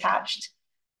on the attached,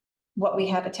 what we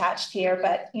have attached here.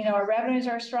 But you know, our revenues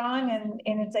are strong,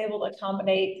 and it's able to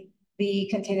accommodate the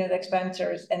continued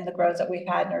expenditures and the growth that we've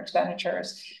had in our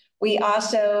expenditures. We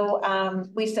also,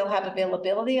 we still have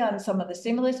availability on some of the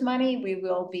stimulus money.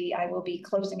 I will be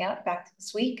closing out back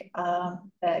this week,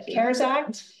 the CARES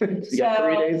Act. You got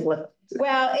 3 days left.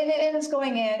 Well, and it's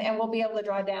going in, and we'll be able to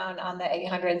draw down on the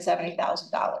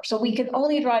 $870,000. So we can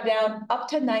only draw down up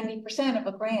to 90%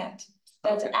 of a grant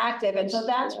that's active. And so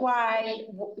that's why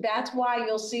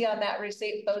you'll see on that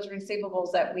those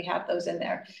receivables that we have those in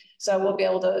there. So we'll be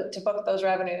able to book those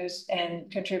revenues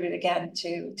and contribute again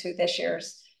to this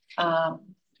year's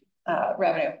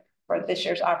revenue for this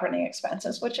year's operating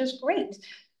expenses, which is great.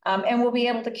 And we'll be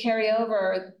able to carry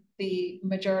over the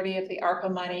majority of the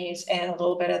ARPA monies and a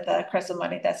little bit of the CRESA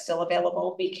money that's still available.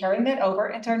 We'll be carrying that over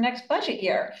into our next budget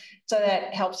year. So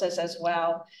that helps us as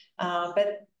well.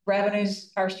 But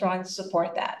revenues are strong to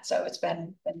support that. So it's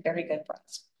been very good for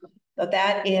us. So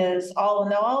that is all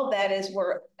in all, that is,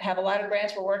 have a lot of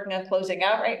grants we're working on closing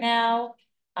out right now.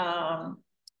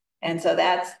 And so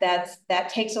that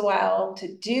takes a while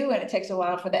to do, and it takes a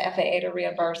while for the FAA to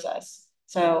reimburse us.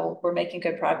 So we're making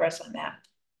good progress on that.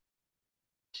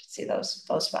 See those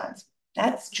funds.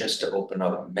 That's just to open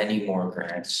up many more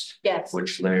grants. Yes.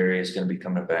 Which Larry is going to be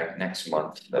coming back next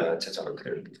month to talk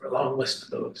For a long list of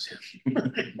those.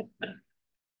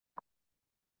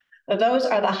 So those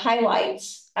are the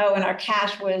highlights. Oh, and our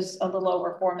cash was a little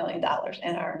over $4 million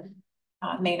in our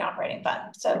main operating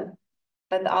fund. So,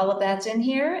 but all of that's in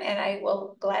here, and I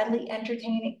will gladly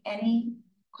entertain any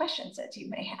questions that you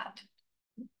may have.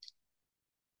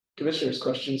 Commissioners,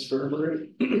 questions for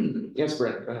Marie? Yes,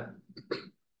 Brent, go ahead.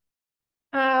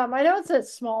 I know it's a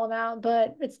small amount,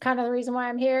 but it's kind of the reason why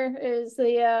I'm here is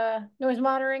the noise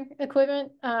monitoring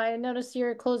equipment. I noticed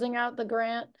you're closing out the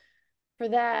grant for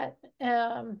that.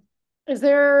 Is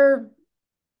there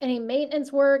any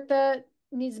maintenance work that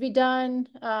needs to be done?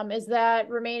 Is that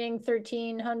remaining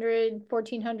 1,300,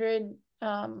 1,400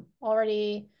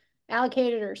 already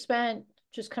allocated or spent?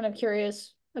 Just kind of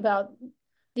curious about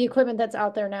the equipment that's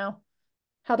out there now,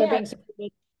 how they're being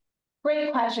supported.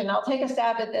 Great question. I'll take a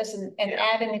stab at this and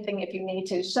add anything if you need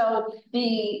to. So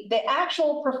the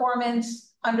actual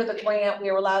performance under the grant,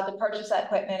 we were allowed to purchase that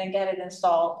equipment and get it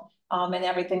installed, and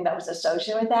everything that was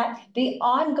associated with that. The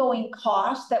ongoing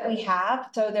cost that we have,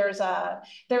 so there's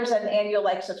an annual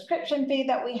subscription fee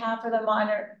that we have for the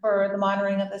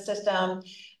monitoring of the system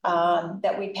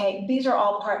that we pay. These are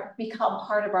all become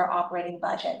part of our operating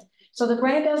budget. So the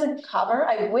grant doesn't cover.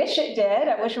 I wish it did.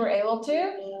 I wish we were able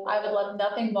to. I would love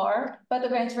nothing more, but the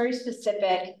grant's very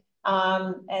specific.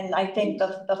 And I think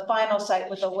the final site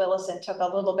with the Willison took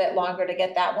a little bit longer to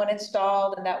get that one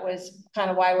installed, and that was kind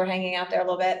of why we're hanging out there a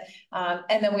little bit.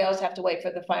 And then we always have to wait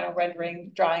for the final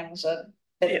rendering drawings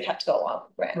that have to go along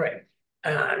with the grant.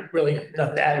 Right. Really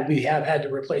nothing to add. We have had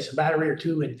to replace a battery or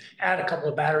two and add a couple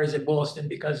of batteries at Williston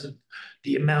because of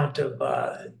the amount of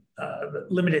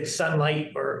limited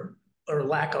sunlight or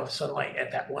lack of sunlight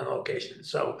at that one location.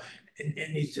 So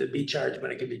it needs to be charged when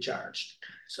it can be charged.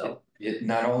 So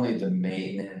not only the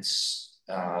maintenance,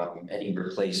 any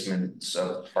replacements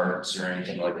of parts or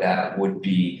anything like that would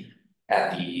be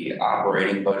at the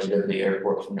operating budget of the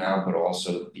airport from now, but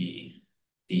also the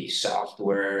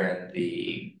software and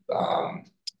the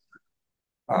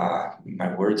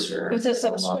my words are. It's a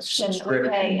subscription we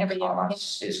pay every year.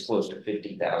 Is close to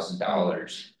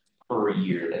 $50,000 per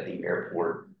year that the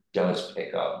airport does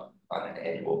pick up on an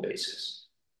annual basis.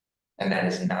 And that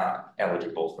is not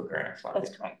eligible for grant funding.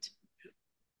 That's correct.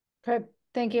 Okay,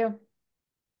 thank you.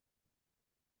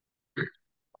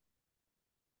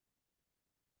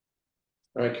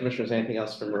 All right, commissioners, anything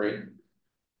else for Marie?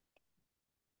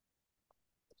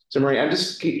 So Marie,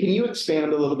 can you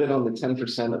expand a little bit on the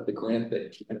 10% of the grant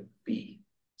that can be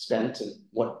spent and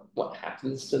what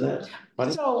happens to that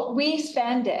money? So we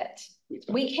spend it.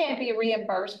 We can't be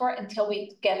reimbursed for it until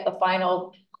we get the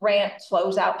final grant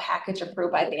closeout package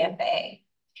approved by the FAA.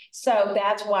 So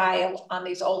that's why on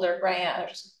these older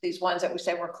grants, these ones that we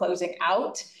say we're closing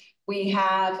out, we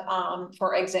have,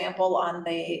 for example, on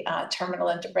the terminal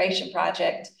integration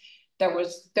project, there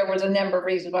was a number of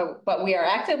reasons, but we are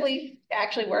actually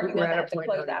working on that to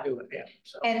close out.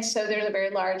 And so there's a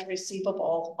very large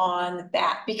receivable on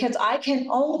that because I can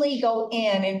only go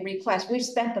in and request, we've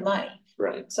spent the money.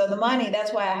 Right. So the money,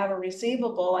 that's why I have a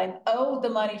receivable. I owe the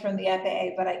money from the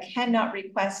FAA, but I cannot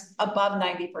request above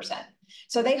 90%.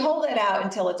 So they hold it out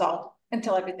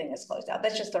until everything is closed out.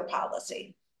 That's just their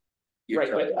policy.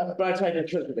 Right, but I tried to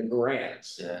interpret with the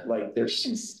grants, like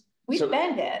there's. We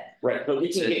spend it. Right, but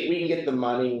we can get the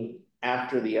money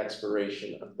after the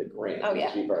expiration of the grant. Oh,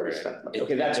 yeah. We've already spent money.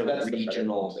 Okay, that's that's a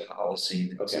regional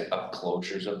policy of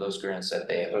closures of those grants that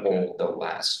they hold the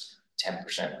last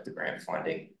 10% of the grant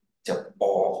funding till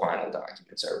all final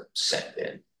documents are sent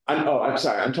in. I'm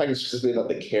sorry, I'm talking specifically about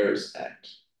the CARES Act.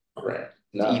 Right.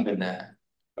 No. Even that.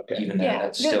 Okay. Even that,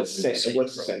 that's still it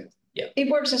works the same. Yeah. It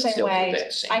works the same Still way.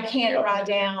 I can't draw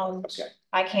down. Okay.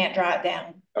 I can't draw it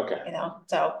down. Okay. You know,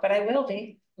 so, but I will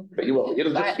be. But you will.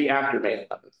 It'll just be after May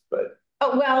 11th, but.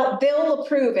 Oh, well, they'll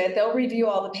approve it. They'll review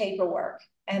all the paperwork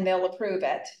and they'll approve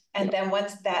it. And then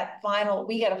once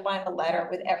we get a final letter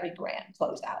with every grant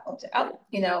closed out. Oh,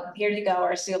 you know, here you go,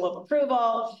 our seal of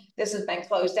approval. This has been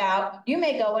closed out. You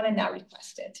may go in and not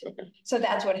request it. Okay. So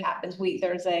that's what happens.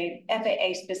 There's a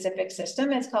FAA specific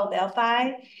system. It's called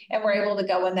Delphi, and we're able to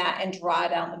go in that and draw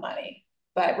down the money.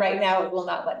 But right now it will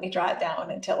not let me draw it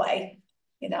down until I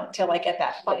get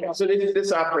that final. So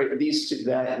this operate these two,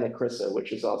 that and the CRISA,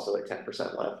 which is also like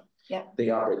 10% left. Yeah. They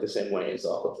operate the same way as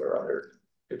all of their other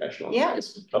conventional. Yeah.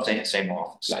 Same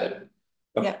office. Okay.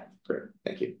 Yeah. Great.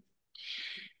 Thank you.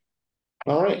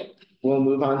 All right. We'll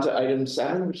move on to item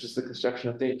 7, which is the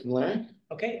construction update from Larry.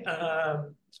 Okay.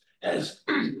 As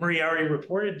Marie already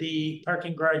reported, the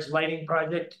parking garage lighting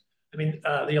project. I mean,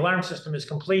 the alarm system is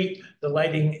complete. The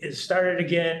lighting is started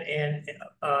again, and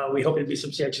we hope to be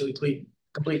substantially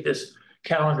complete this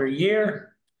calendar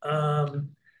year.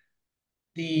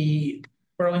 The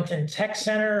Burlington Tech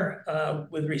Center,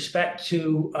 with respect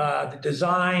to the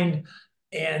design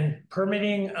and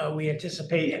permitting, we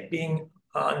anticipate it being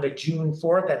on the June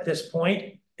 4th at this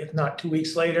point, if not 2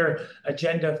 weeks later,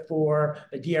 agenda for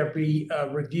the DRB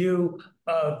review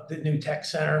of the new tech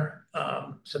center.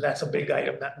 So that's a big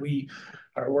item that we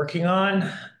are working on.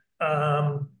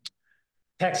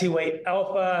 Taxiway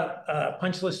Alpha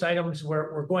punch list items.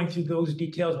 We're going through those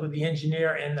details with the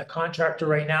engineer and the contractor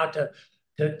right now to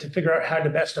figure out how to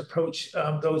best approach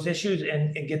those issues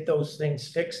and get those things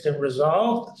fixed and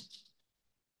resolved.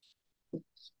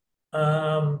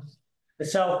 The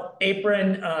South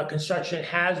Apron construction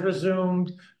has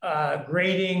resumed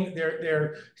grading.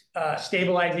 They're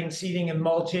stabilizing, seeding, and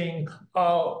mulching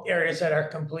all areas that are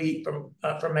complete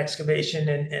from excavation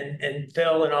and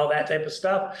fill and all that type of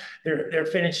stuff. They're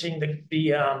finishing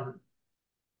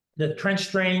the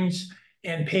trench drains,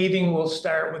 and paving will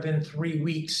start within 3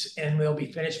 weeks, and they'll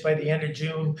be finished by the end of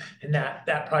June. And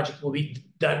that project will be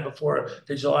done before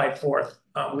the July 4th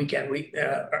weekend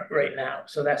right now.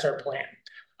 So that's our plan.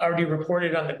 Already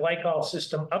reported on the Glycol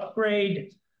system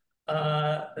upgrade,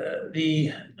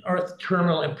 the North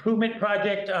Terminal Improvement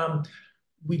Project.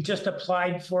 We just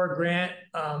applied for a grant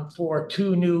for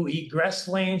 2 new egress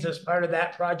lanes as part of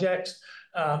that project.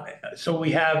 So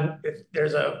we have, if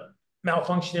there's a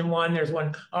malfunction in one, there's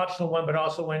one optional one, but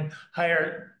also when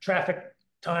higher traffic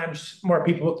times, more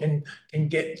people can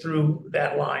get through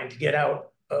that line to get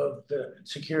out of the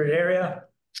secured area.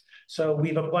 So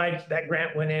we've applied, that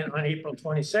grant went in on April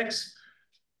 26th.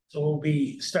 So we'll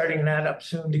be starting that up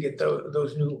soon to get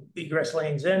those new egress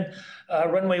lanes in.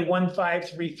 Runway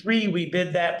 1533, we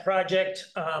bid that project.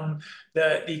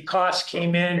 The cost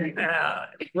came in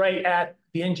right at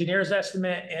the engineer's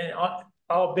estimate, and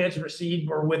all bids received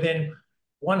were within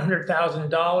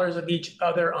 $100,000 of each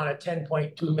other on a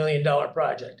 $10.2 million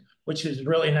project, which is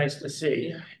really nice to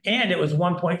see. Yeah. And it was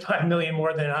 $1.5 million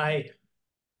more than I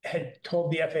had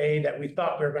told the FAA that we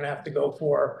thought we were going to have to go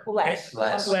for. Less.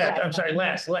 I'm sorry,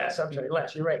 less.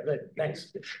 You're right. Good.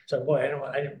 Thanks. So boy,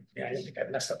 I didn't think I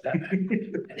messed up that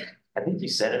bad. I think you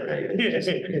said it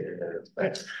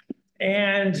right.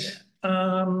 And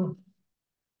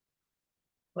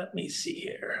let me see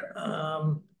here.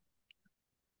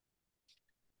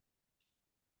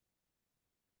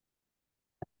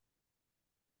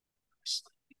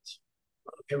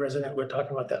 Okay, resident, we're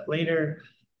talking about that later.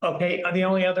 Okay, the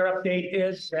only other update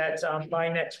is that by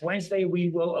next Wednesday, we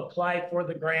will apply for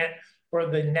the grant for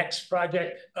the next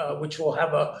project, which will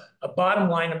have a bottom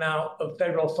line amount of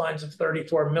federal funds of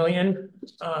 $34 million.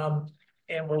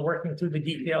 and we're working through the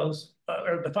details,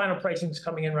 or the final pricing is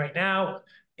coming in right now.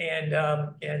 And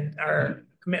our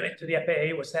commitment to the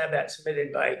FAA was to have that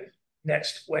submitted by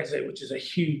next Wednesday, which is a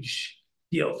huge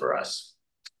deal for us.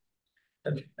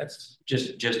 And that's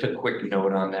just a quick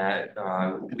note on that.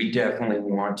 We definitely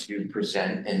want to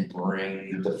present and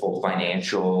bring the full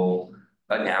financial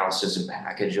analysis and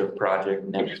package of project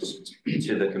next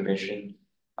to the commission.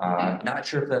 Not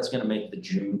sure if that's going to make the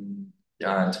June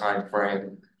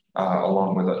timeframe.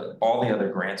 Along with all the other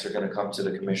grants are going to come to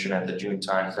the commission at the June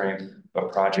timeframe,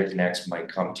 but Project Next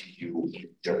might come to you in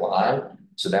July.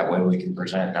 So that way we can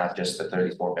present not just the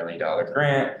 $34 million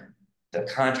grant, the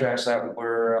contracts that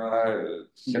we're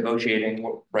negotiating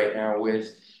right now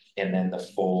with, and then the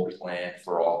full plan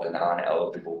for all the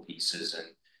non-eligible pieces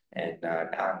and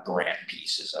non-grant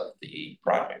pieces of the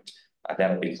project.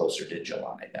 That'll be closer to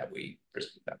July that we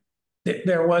present that.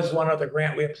 There was one other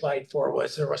grant we applied for.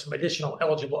 There were some additional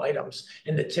eligible items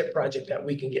in the TIP project that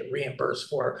we can get reimbursed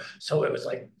for. So it was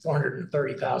like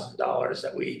 $430,000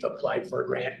 that we applied for a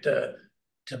grant to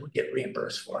get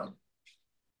reimbursed for.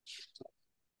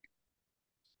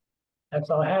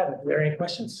 That's all I have. Are there any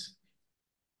questions?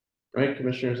 All right,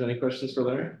 commissioners, any questions for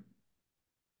Larry?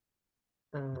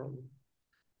 Go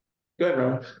ahead,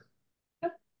 Ron.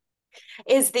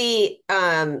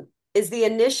 Is the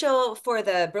initial for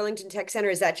the Burlington Tech Center,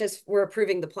 is that just we're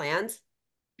approving the plans?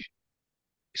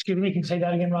 Excuse me, can you say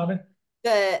that again, Robin?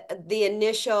 The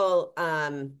initial,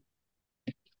 you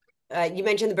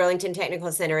mentioned the Burlington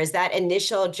Technical Center. Is that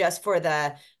initial just for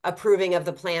the approving of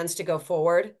the plans to go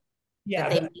forward?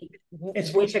 Yeah.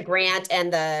 It's with the grant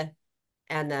and the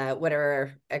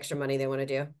whatever extra money they want to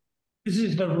do. This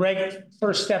is the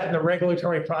first step in the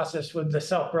regulatory process with the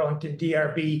South Burlington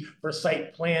DRB for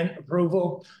site plan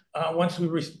approval. Once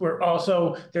we're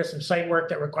also, there's some site work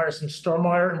that requires some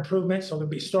stormwater improvements. So there'll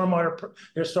be there's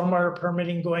stormwater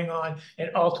permitting going on,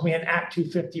 and ultimately an Act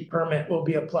 250 permit will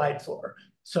be applied for.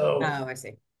 So, oh, I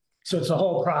see. So it's a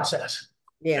whole process.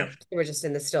 Yeah, we're just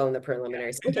still in the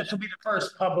preliminaries. Okay. This will be the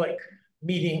first public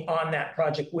meeting on that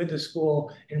project with the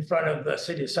school in front of the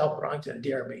city of South Burlington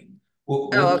DRB.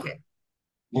 Okay.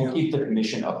 We'll keep the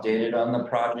commission updated on the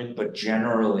project, but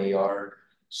generally our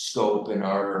scope and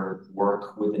our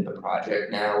work within the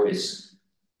project now is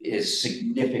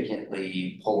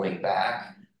significantly pulling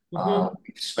back.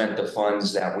 We've spent the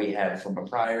funds that we had from a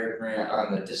prior grant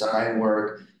on the design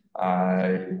work.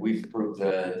 We've approved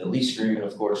the lease agreement,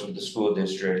 of course, with the school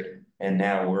district, and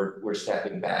now we're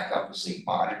stepping back, obviously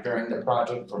monitoring the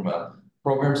project from a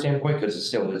program standpoint because it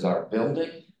still is our building.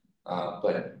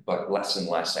 But less and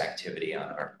less activity on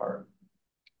our part.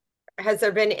 Has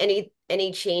there been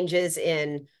any changes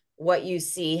in what you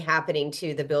see happening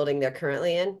to the building they're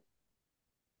currently in?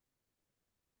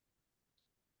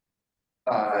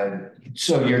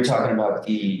 So you're talking about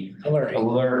the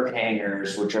alert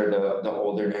hangars, which are the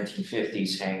older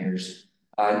 1950s hangars.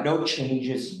 No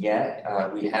changes yet.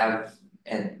 We have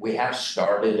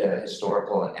started a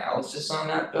historical analysis on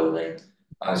that building,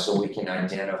 so we can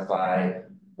identify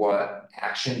what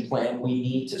action plan we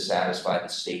need to satisfy the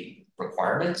state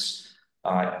requirements.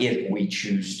 If we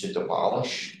choose to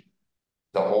demolish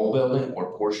the whole building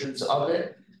or portions of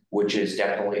it, which is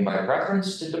definitely my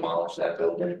preference to demolish that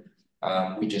building.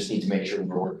 We just need to make sure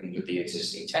we're working with the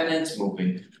existing tenants,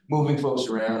 moving folks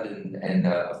around and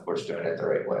of course doing it the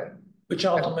right way. Which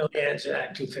ultimately ends in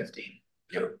Act 250.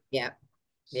 Yeah.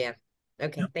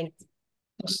 Okay, thanks.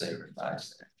 Let's say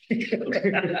revise that.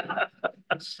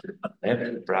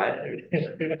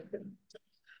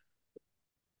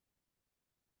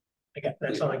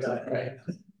 That's all I got. Right.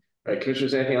 All right,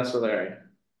 commissioners, anything else for Larry?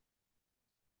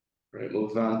 All right,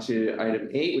 move on to item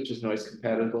 8, which is noise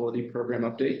compatibility program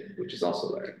update, which is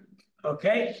also Larry.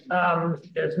 Okay,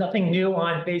 there's nothing new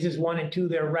on phases 1 and 2.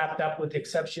 They're wrapped up with the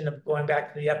exception of going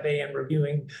back to the FAA and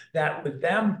reviewing that with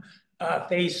them.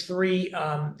 Phase 3,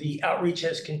 the outreach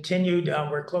has continued.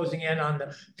 We're closing in on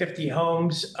the 50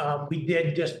 homes. We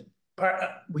did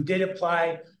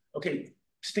apply. Okay,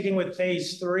 sticking with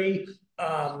phase 3,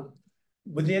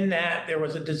 within that, there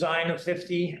was a design of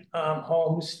 50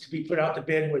 homes to be put out to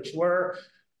bid, which were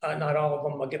not all of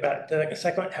them. I'll get back to that in a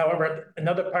second. However,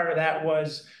 another part of that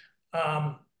was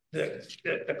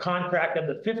the contract of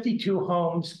the 52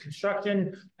 homes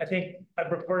construction. I think I've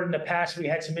reported in the past, we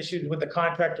had some issues with the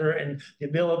contractor and the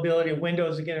availability of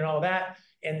windows again and all that,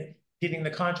 and getting the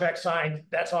contract signed.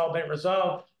 That's all been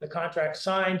resolved. The contract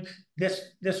signed.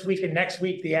 This week and next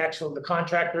week, the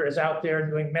contractor is out there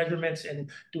doing measurements and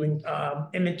doing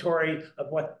inventory of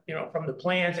what, from the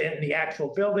plans and the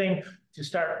actual building. to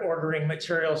start ordering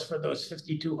materials for those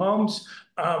 52 homes.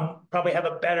 Probably have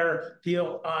a better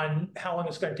feel on how long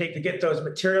it's going to take to get those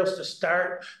materials to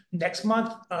start next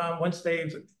month, once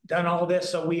they've done all of this.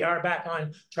 So we are back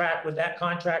on track with that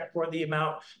contract for the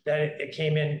amount that it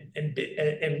came in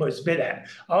and was bid at.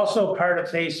 Also, part of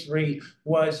phase 3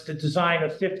 was the design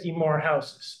of 50 more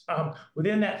houses.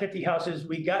 Within that 50 houses,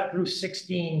 we got through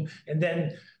 16, and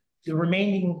then the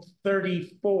remaining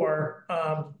 34,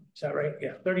 is that right?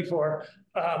 Yeah, 34.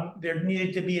 There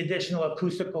needed to be additional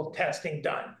acoustical testing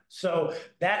done. So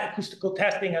that acoustical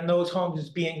testing on those homes is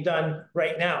being done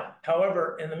right now.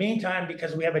 However, in the meantime,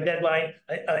 because we have a deadline,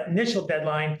 initial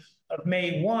deadline of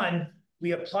May 1,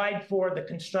 we applied for the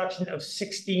construction of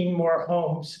 16 more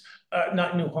homes,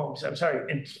 not new homes, I'm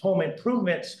sorry, and home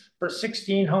improvements for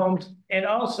 16 homes, and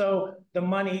also the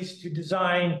monies to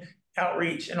design,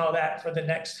 outreach, and all that for the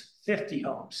next 50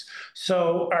 homes.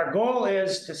 So our goal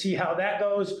is to see how that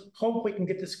goes. Hope we can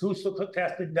get this acoustical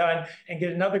tested done and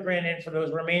get another grant in for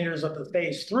those remainders of the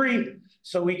phase 3,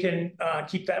 so we can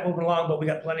keep that moving along. But we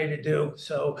got plenty to do.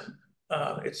 So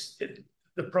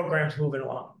the program's moving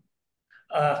along.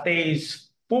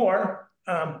 Phase 4,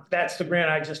 that's the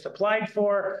grant I just applied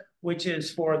for, which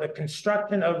is for the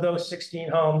construction of those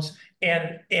 16 homes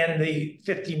and the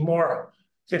 50 more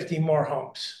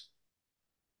homes.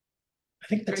 I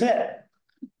think that's it.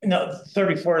 No,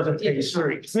 34 is in phase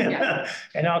 3. Yeah.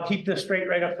 And I'll keep this straight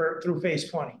right up through phase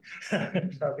 20.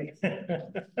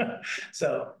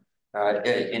 So.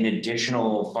 An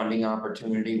additional funding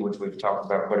opportunity, which we've talked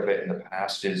about quite a bit in the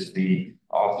past, is the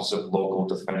Office of Local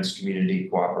Defense Community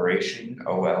Cooperation,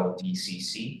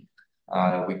 OLDCC.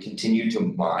 We continue to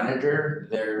monitor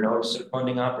their notice of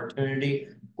funding opportunity,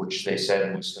 which they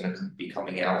said was going to be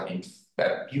coming out in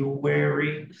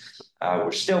February.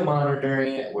 We're still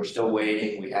monitoring it. We're still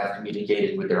waiting. We have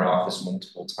communicated with their office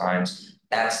multiple times.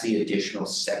 That's the additional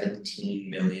 $17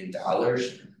 million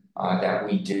that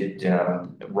we did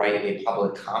write a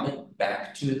public comment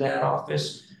back to that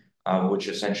office, which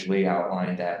essentially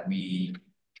outlined that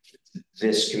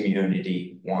this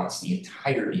community wants the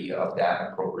entirety of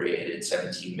that appropriated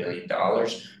 $17 million,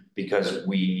 because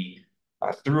we,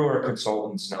 through our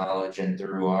consultants' knowledge and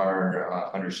through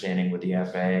our understanding with the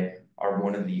FAA, are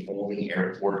one of the only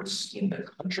airports in the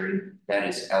country that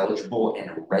is eligible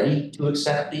and ready to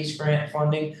accept these grant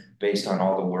funding based on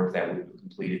all the work that we've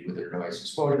completed with their noise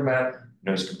exposure map,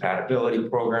 noise compatibility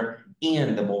program,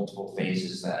 and the multiple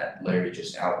phases that Larry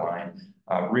just outlined,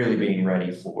 really being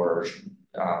ready for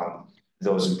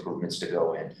those improvements to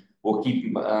go in. We'll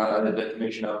keep the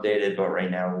commission updated, but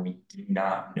right now we do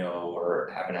not know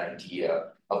or have an idea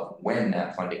of when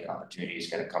that funding opportunity is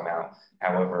going to come out.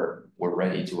 However, we're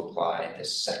ready to apply the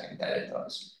second that it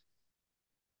does.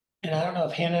 And I don't know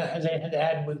if Hannah has anything to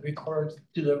add with regards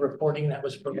to the reporting that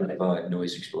was provided.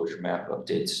 Noise exposure map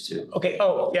updates too. Okay.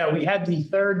 Oh, yeah. We had the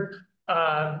third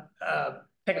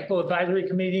technical advisory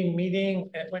committee meeting.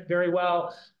 It went very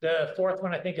well. The fourth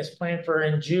one, I think, is planned for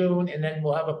in June, and then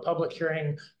we'll have a public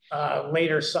hearing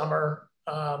later summer.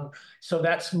 So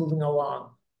that's moving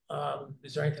along.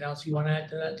 Is there anything else you want to add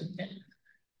to that?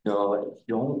 No, I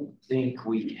don't think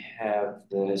we have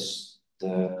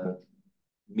the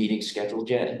meeting scheduled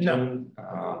yet. No,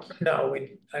 no,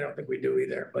 I don't think we do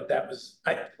either. But that was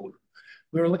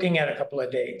we were looking at a couple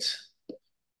of dates.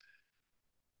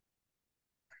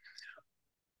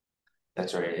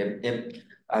 That's right.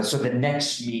 So the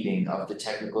next meeting of the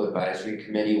technical advisory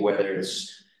committee, whether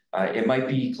it's it might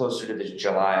be closer to the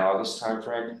July-August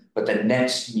timeframe, but the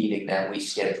next meeting that we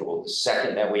schedule, the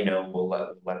second that we know, we'll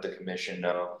let the commission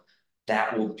know.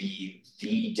 That will be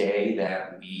the day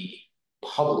that we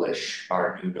publish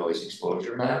our new noise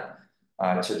exposure map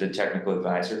to the technical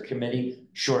advisory committee.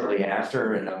 Shortly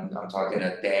after, and I'm talking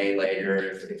a day later,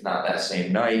 if not that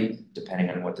same night, depending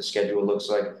on what the schedule looks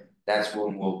like, that's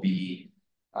when we'll be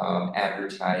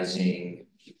advertising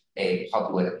a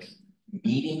public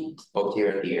meeting both here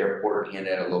at the airport and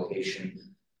at a location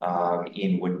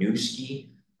in Winooski.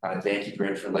 Thank you,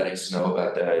 Brent, for letting us know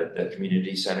about the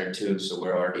community center too. So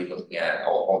we're already looking at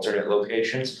alternate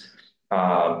locations.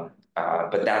 But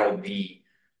that'll be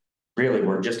really,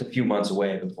 we're just a few months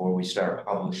away before we start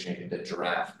publishing the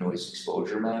draft noise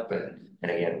exposure map. And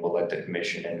again, we'll let the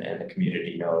commission and the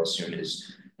community know as soon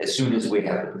as we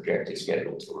have the projected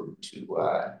schedule to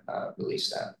release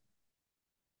that.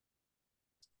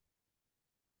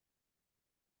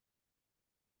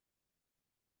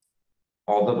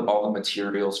 All the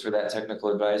materials for that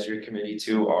technical advisory committee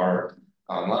too are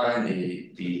online.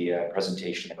 The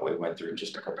presentation that we went through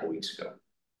just a couple of weeks ago.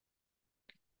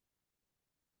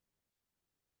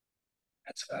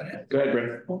 That's about it. Go ahead,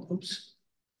 Brent. Oops.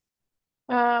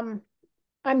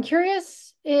 I'm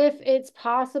curious if it's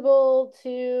possible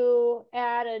to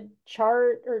add a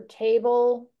chart or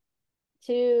table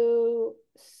to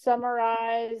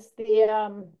summarize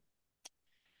the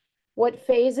what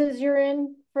phases you're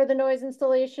in for the noise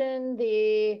installation,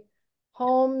 the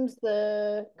homes,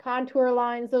 the contour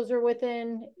lines those are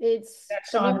within. That's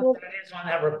on, that is on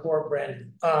that report,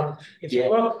 Brandon. If you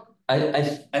look, I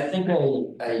think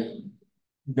I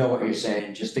know what you're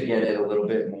saying, just to get it a little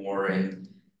bit more in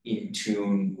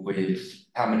tune with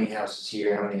how many houses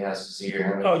here, how many houses here.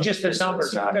 How many, oh, just the so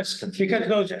numbers, it's not because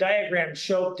those diagrams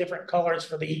show different colors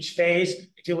for each phase.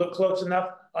 If you look close enough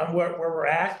on where we're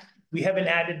at, we haven't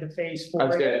added the phase 4.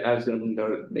 I was gonna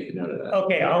make a note of that.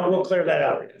 Okay, we'll clear that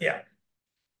out, yeah.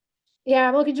 Yeah,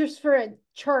 I'm looking just for a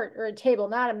chart or a table,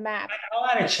 not a map. I'll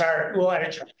add a chart, we'll add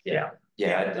a chart, yeah.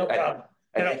 Yeah, No problem.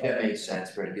 I think that makes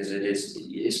sense, Brett, because it is,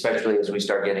 especially as we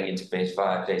start getting into phase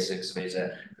 5, phase 6, phase 7,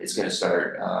 it's gonna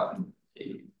start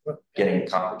getting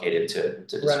complicated to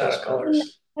Run out discuss of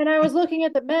colors. And I was looking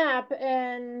at the map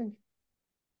and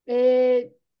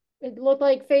it looked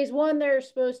like phase 1, there's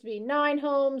supposed to be 9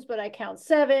 homes, but I count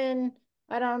 7.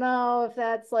 I don't know if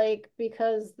that's like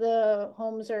because the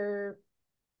homes are,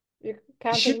 you're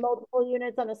counting multiple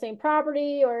units on the same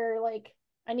property, or like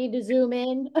I need to zoom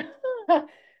in.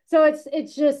 So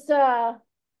it's just We'll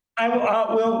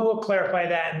clarify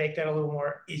that and make that a little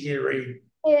more easy to read.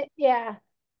 yeah.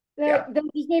 That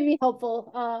just may be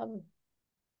helpful.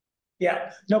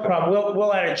 Yeah, no problem.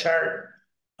 We'll add a chart.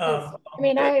 I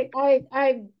mean, I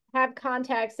have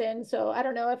contacts in, so I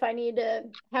don't know if I need to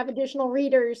have additional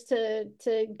readers to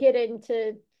get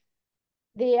into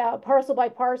the parcel by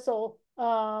parcel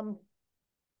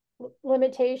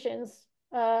limitations.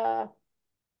 But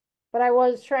I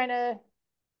was trying to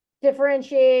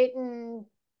differentiate and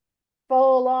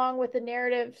follow along with the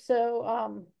narrative.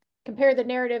 So compare the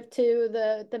narrative to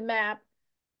the map.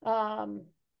 And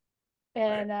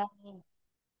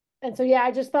so yeah,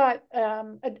 I just thought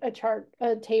a chart,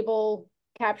 a table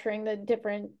capturing the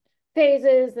different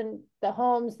phases and the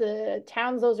homes, the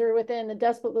towns those are within, the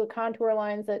decibel, the contour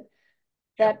lines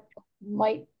that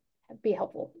might be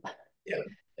helpful. Yeah.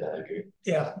 I agree.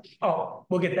 Yeah. Oh,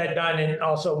 we'll get that done. And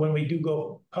also when we do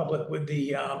go public with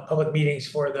the public meetings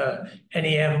for the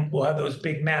NEM, we'll have those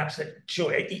big maps that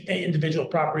show individual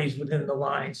properties within the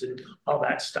lines and all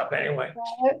that stuff anyway.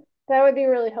 That would be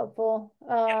really helpful.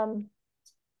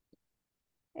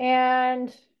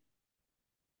 And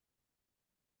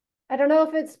I don't know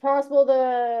if it's possible,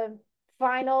 the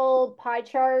final pie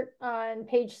chart on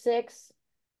page 6,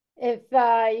 if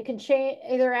you can change,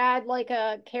 either add like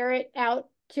a caret out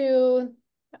to,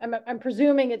 I'm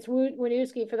presuming it's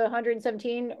Winooski for the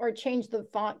 117, or change the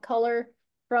font color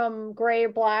from gray or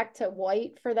black to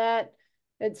white for that.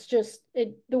 It's just,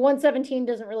 the 117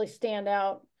 doesn't really stand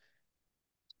out.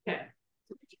 Yeah.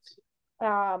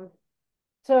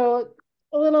 So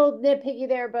a little nitpicky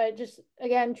there, but just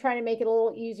again, trying to make it a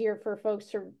little easier for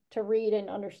folks to read and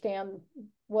understand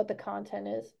what the content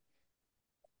is.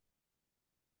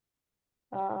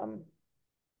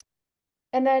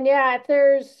 And then, yeah, if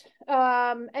there's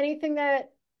anything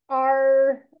that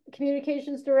our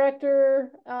communications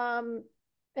director,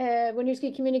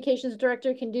 Winooski communications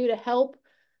director can do to help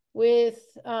with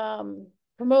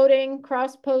promoting,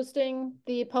 cross-posting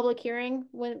the public hearing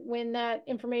when that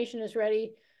information is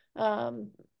ready,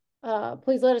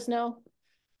 please let us know.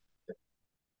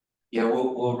 Yeah,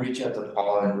 we'll reach out to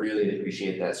Paula and really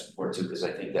appreciate that support too, because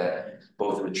I think that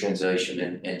both the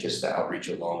translation and just the outreach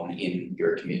alone in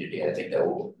your community, I think that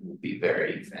will be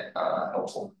very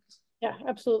helpful. Yeah,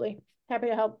 absolutely. Happy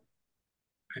to help.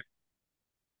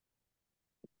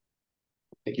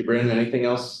 Thank you, Brandon. Anything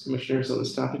else, commissioners, on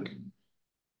this topic?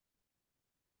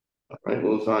 All right,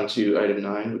 we'll move on to item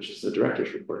 9, which is the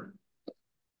director's report.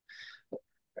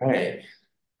 All right.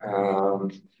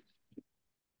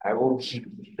 I will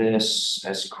keep this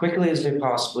as quickly as we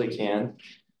possibly can.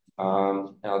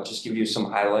 I'll just give you some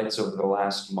highlights over the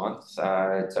last month to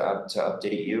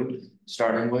update you,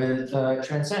 starting with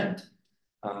Transcend.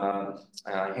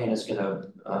 Hannah's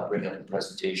gonna bring up the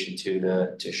presentation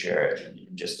to share it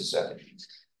in just a second.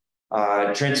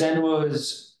 Transcend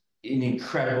was an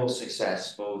incredible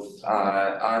success, both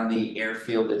on the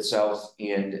airfield itself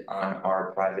and on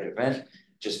our private event.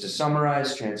 Just to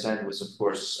summarize, Transcend was, of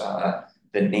course,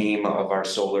 the name of our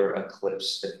solar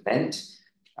eclipse event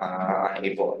on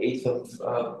April 8th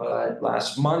of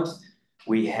last month.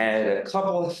 We had a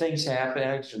couple of things happen,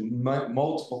 actually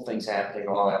multiple things happening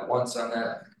all at once on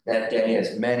that day,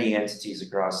 as many entities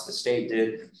across the state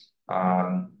did.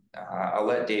 I'll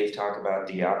let Dave talk about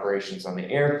the operations on the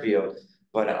airfield,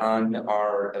 but on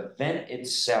our event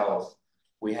itself,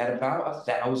 we had about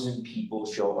 1,000 people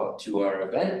show up to our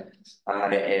event.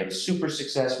 It was super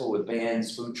successful with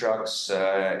bands, food trucks,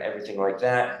 everything like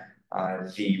that.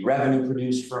 The revenue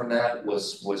produced from that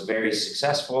was very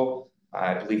successful.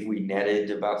 I believe we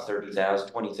netted about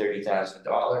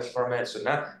 $30,000 from it. So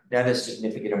not a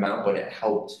significant amount, but it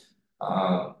helped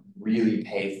really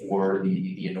pay for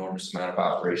the enormous amount of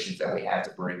operations that we had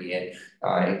to bring in,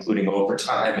 including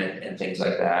overtime and things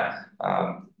like that.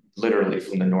 Literally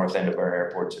from the north end of our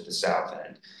airport to the south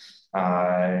end.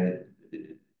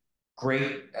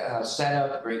 Great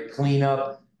setup, great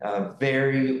cleanup,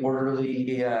 very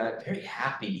orderly, very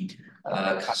happy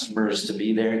customers to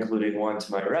be there, including one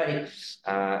to my right.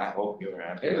 I hope you were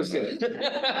happy. It was good.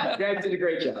 Dad did a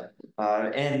great job.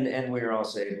 And we were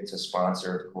also able to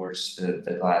sponsor, of course,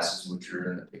 the glasses, which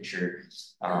are in the picture,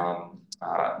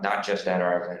 not just at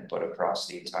our event, but across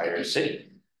the entire city.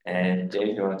 And Dave,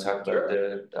 you want to talk about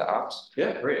the ops?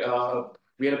 Yeah, great.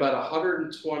 We had about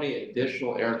 120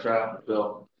 additional aircraft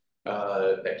built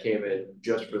that came in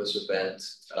just for this event.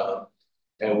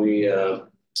 And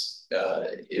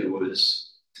it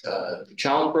was a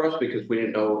challenge for us because we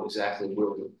didn't know exactly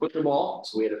where we would put them all.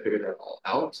 So we had to figure that all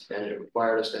out. And it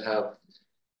required us to have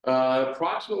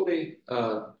approximately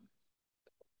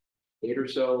 8 or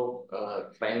so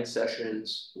planning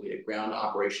sessions. We had a ground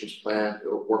operations plan.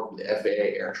 We worked with the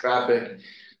FAA air traffic,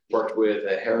 worked with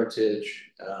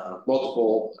Heritage,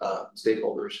 multiple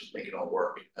stakeholders to make it all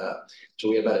work. So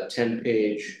we had about a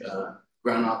 10-page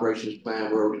ground operations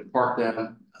plan where we would park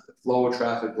them, the flow of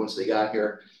traffic once they got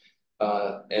here.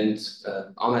 And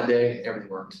on that day, everything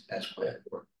worked as planned.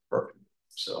 Worked perfect.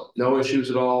 So no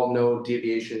issues at all, no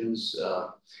deviations.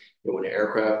 When an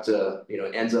aircraft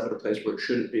ends up at a place where it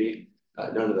shouldn't be,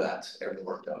 none of that. Everything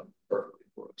worked out perfectly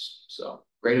for us. So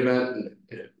great event, and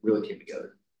it really came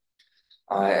together.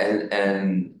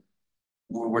 And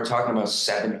we're talking about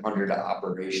 700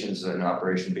 operations, an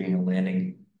operation being a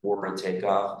landing or a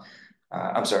takeoff.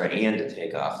 I'm sorry, and a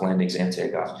takeoff, landings and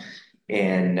takeoff.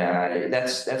 And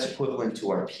that's equivalent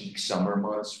to our peak summer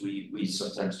months. We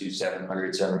sometimes do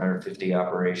 700, 750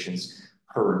 operations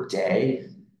per day.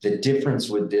 The difference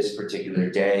with this particular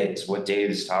day is what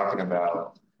Dave is talking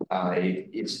about.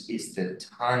 It's the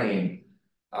time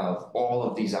of all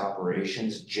of these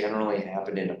operations generally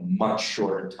happen in a much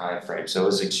shorter time frame. So it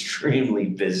was extremely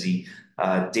busy.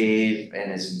 Dave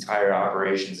and his entire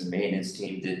operations and maintenance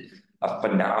team did a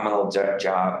phenomenal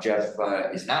job. Jeff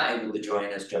is not able to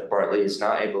join us. Jeff Bartley is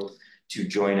not able to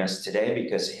join us today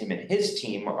because him and his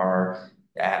team are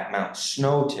at Mount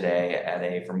Snow today at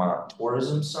a Vermont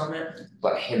tourism summit,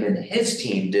 but him and his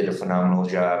team did a phenomenal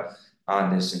job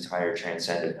on this entire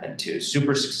Transcend event too.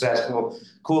 Super successful.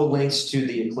 Cool links to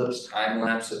the Eclipse time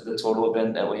lapse of the total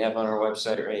event that we have on our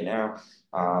website right now.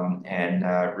 And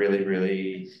really,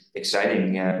 really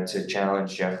exciting to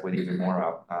challenge Jeff with even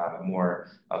more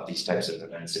of these types of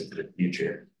events into the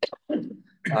future.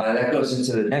 That goes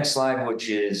into the next slide, which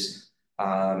is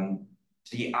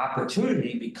the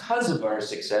opportunity because of our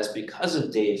success, because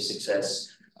of Dave's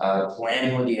success,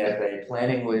 planning with the FAA,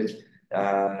 planning with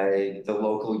the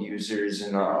local users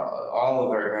and all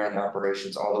of our ground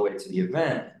operations all the way to the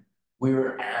event. We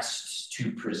were asked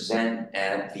to present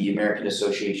at the American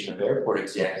Association of Airport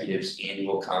Executives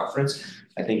annual conference.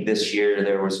 I think this year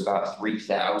there was about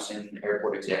 3,000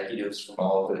 airport executives from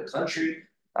all over the country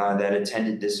that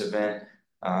attended this event.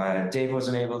 Dave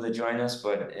wasn't able to join us,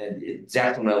 but it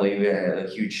definitely a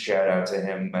huge shout out to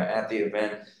him at the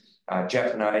event.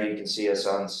 Jeff and I, you can see us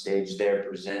on stage there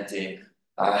presenting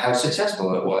how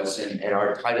successful it was. And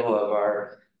our title of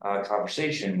our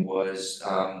conversation was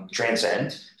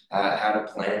Transcend, how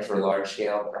to plan for a large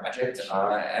scale project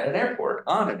at an airport,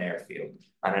 on an airfield,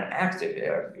 on an active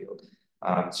airfield.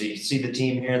 So you can see the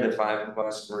team here, the 5 of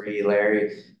us, Marie,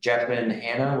 Larry, Jeff and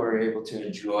Hannah were able to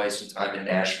enjoy some time in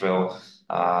Nashville,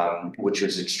 which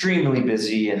was extremely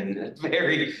busy and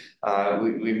very,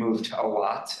 we moved a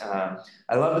lot.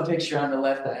 I love the picture on the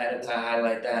left. I had to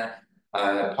highlight that.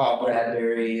 Paul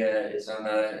Bradbury is on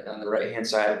the right-hand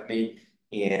side of me,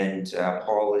 and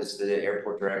Paul is the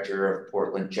airport director of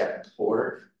Portland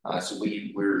JetPort. So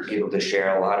we were able to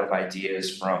share a lot of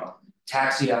ideas from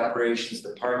taxi operations,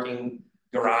 the parking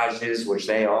garages, which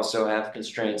they also have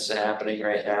constraints happening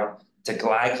right now, to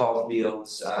Glycol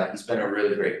fields. He's been a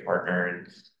really great partner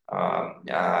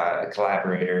and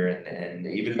collaborator and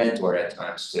even mentor at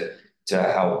times to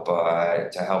help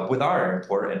with our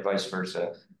airport and vice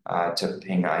versa, to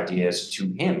ping ideas to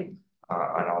him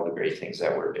on all the great things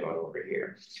that we're doing over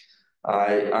here.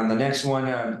 On the next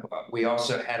one, we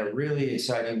also had a really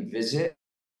exciting visit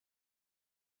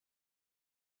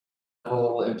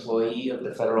employee of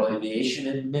the Federal Aviation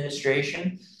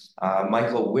Administration,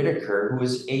 Michael Whitaker, who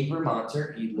is a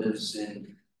Vermonter. He lives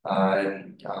in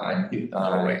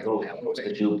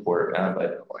Newport,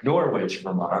 but Norwich,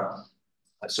 Vermont.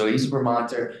 So he's a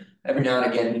Vermonter. Every now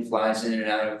and again, he flies in and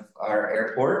out of our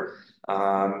airport.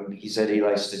 He said he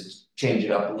likes to change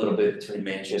it up a little bit between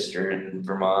Manchester and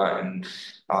Vermont, and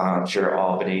I'm sure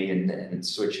Albany, and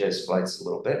switch his flights a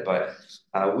little bit. But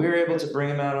we were able to bring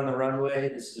him out on the runway.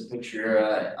 This is a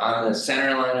picture on the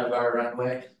center line of our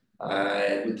runway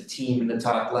with the team in the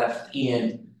top left,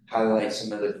 and highlight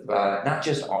some of the not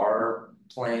just our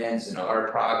plans and our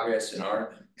progress and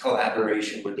our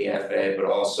collaboration with the FAA, but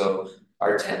also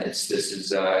our tenants. This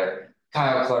is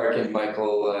Kyle Clark and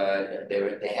Michael.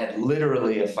 They had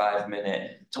literally a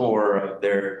 5-minute tour of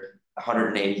their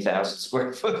 180,000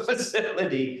 square foot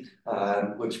facility,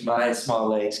 which my small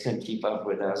legs couldn't keep up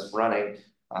with. I was running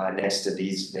next to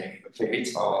these very, very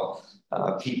tall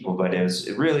people, but it was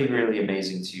really, really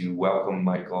amazing to welcome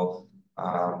Michael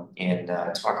and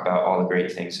talk about all the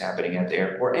great things happening at the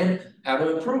airport and how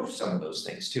to improve some of those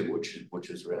things too, which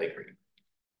was really great.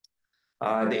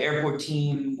 The airport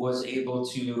team was able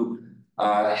to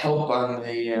help on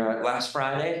the last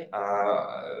Friday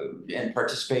and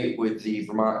participate with the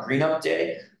Vermont Green Up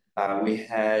Day. We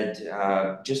had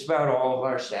just about all of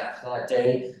our staff that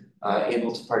day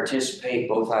able to participate,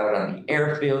 both out on the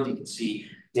airfield. You can see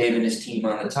Dave and his team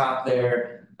on the top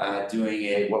there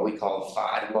doing what we call a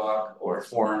FOD walk, or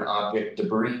foreign object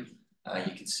debris.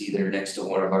 You can see they're next to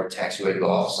one of our taxiway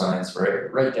golf signs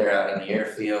right there out on the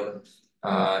airfield.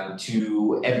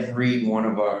 To every one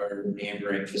of our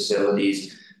neighboring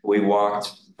facilities. We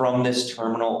walked from this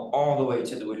terminal all the way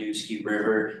to the Winooski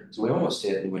River. So we almost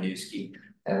hit the Winooski.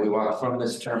 And we walked from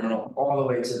this terminal all the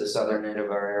way to the southern end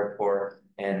of our airport.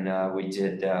 And we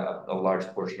did a large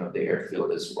portion of the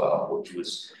airfield as well, which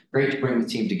was great to bring the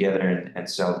team together and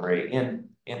celebrate in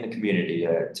the community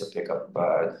to pick up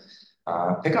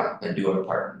and do our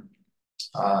part.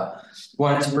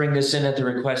 Wanted to bring this in at the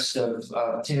request of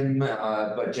Tim,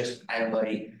 but just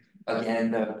highlight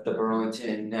again the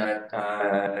Burlington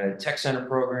Tech Center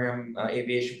program,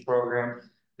 aviation program.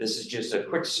 This is just a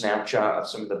quick snapshot of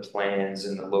some of the plans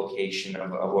and the location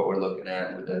of what we're looking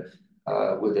at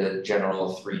with a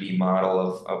general 3D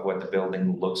model of what the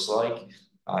building looks like.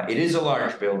 It is a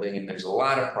large building and there's a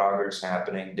lot of progress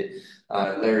happening.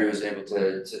 Larry was able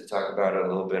to talk about it a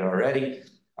little bit already.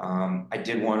 I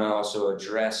did want to also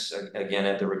address, again,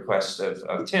 at the request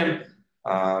of Tim,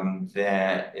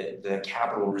 that the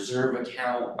capital reserve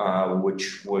account,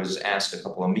 which was asked a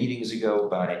couple of meetings ago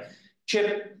by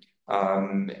Chip,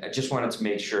 I just wanted to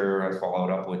make sure I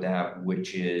followed up with that,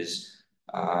 which is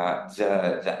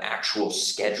the actual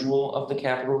schedule of the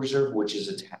capital reserve, which is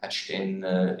attached in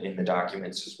the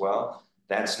documents as well.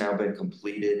 That's now been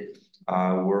completed.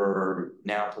 We're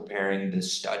now preparing the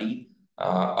study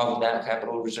of that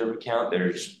capital reserve account.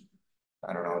 There's,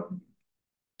 I don't know,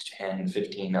 10,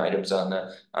 15 items on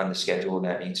the schedule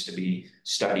that needs to be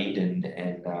studied and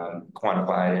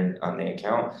quantified on the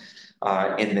account.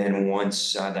 And then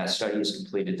once that study is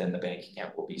completed, then the bank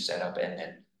account will be set up and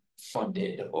then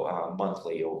funded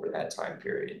monthly over that time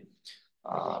period.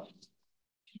 I'll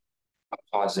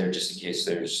pause there just in case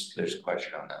there's a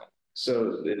question on that.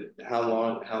 So how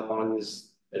long does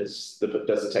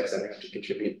the tech center have to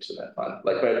contribute to that fund?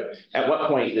 Like, at what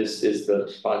point is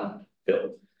the fund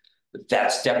filled?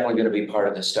 That's definitely going to be part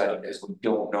of the study, because we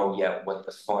don't know yet what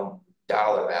the fund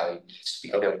dollar value needs to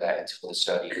be filled at until the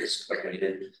study is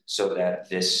completed, so that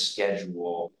this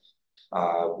schedule,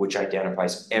 which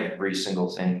identifies every single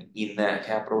thing in that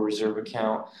capital reserve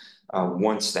account,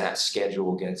 once that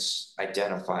schedule gets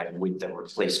identified with the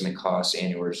replacement costs,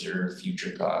 annual reserve,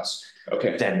 future costs,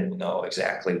 okay, then we'll know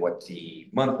exactly what the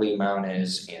monthly amount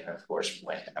is, and of course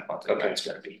when that monthly amount is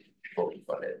going to be fully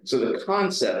funded. So the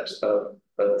concept of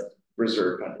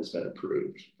reserve fund has been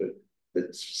approved, but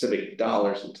the specific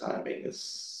dollars and timing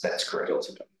is correct.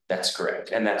 That's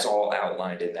correct, and that's all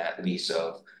outlined in that lease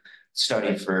of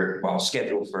study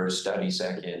schedule first, study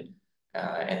second,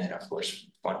 and then of course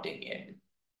funding it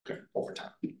over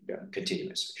time. Yeah,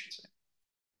 continuous, I should say.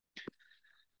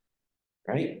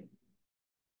 Right.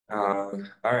 All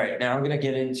right, now I'm going to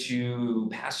get into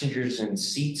passengers and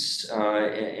seats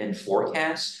and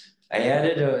forecasts. I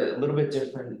added a little bit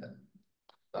different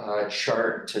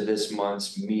chart to this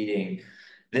month's meeting.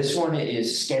 This one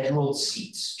is scheduled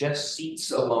seats, just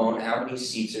seats alone. How many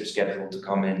seats are scheduled to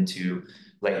come into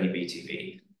Lady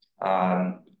BTV?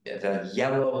 The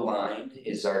yellow line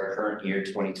is our current year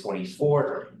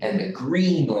 2024, and the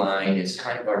green line is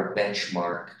kind of our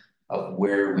benchmark of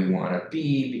where we want to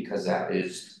be, because that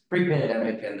is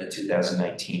pre-pandemic and the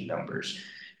 2019 numbers.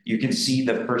 You can see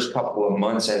the first couple of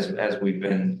months as we've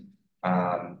been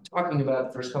talking about,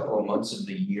 the first couple of months of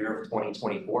the year of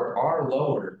 2024 are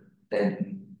lower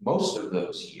than most of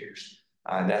those years.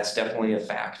 That's definitely a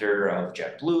factor of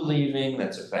JetBlue leaving.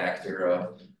 That's a factor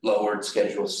of lowered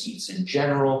scheduled seats in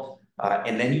general.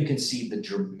 And then you can see the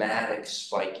dramatic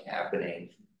spike happening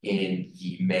in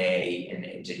the May and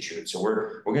into June. So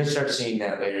we're going to start seeing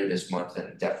that later this month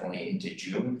and definitely into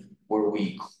June, where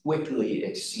we quickly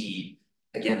exceed,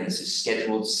 again, this is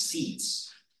scheduled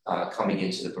seats coming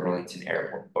into the Burlington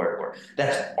airport.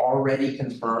 That's already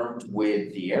confirmed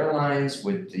with the airlines,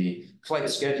 with the flight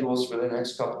schedules for the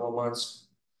next couple of months.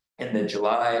 In the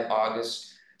July,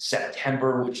 August,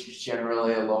 September, which is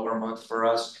generally a lower month for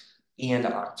us, and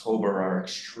October are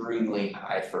extremely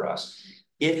high for us.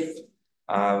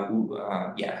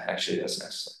 Actually, that's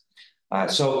next slide.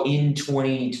 So in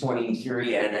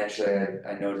 2023, and actually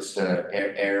I noticed an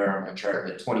error on my chart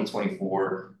that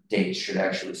 2024 dates should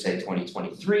actually say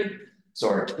 2023. So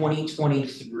our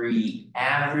 2023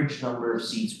 average number of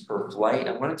seats per flight,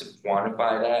 I wanted to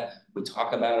quantify that. We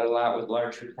talk about it a lot with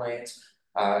larger planes.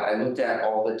 I looked at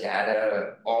all the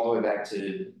data all the way back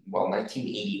to, well,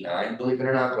 1989, believe it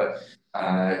or not, but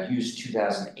used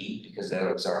 2008 because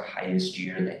that was our highest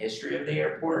year in the history of the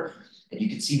airport. And you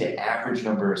can see the average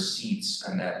number of seats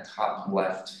on that top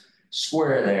left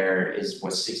square there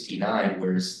was 69,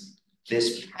 whereas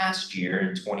this past year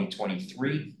in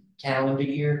 2023 calendar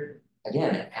year,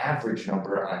 again, average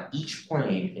number on each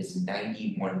plane is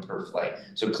 91 per flight.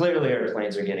 So clearly our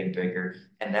planes are getting bigger,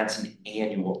 and that's an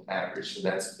annual average. So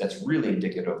that's really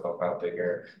indicative of how big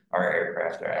our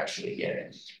aircraft are actually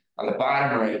getting. On the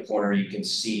bottom right corner, you can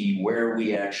see where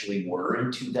we actually were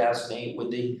in 2008 with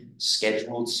the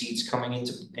scheduled seats coming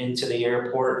into the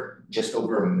airport. Just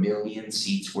over 1 million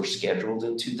seats were scheduled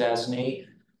in 2008.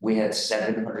 We had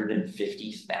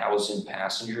 750,000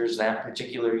 passengers that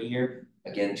particular year.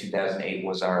 Again, 2008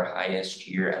 was our highest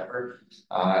year ever,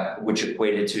 which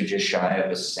equated to just shy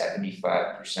of a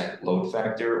 75% load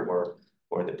factor, or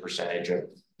the percentage of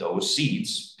those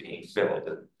seats being filled.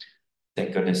 And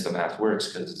thank goodness the math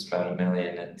works, because it's about 1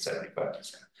 million and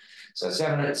 75%. So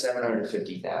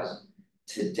 750,000.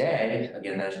 Today,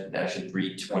 again, that should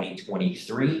read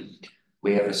 2023.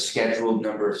 We have a scheduled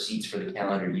number of seats for the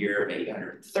calendar year of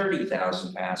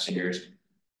 830,000 passengers,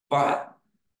 but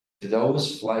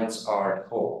those flights are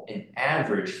full. In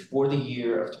average for the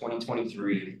year of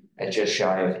 2023 at just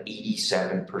shy of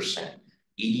 87%.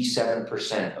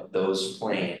 87% of those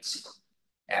planes,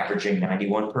 averaging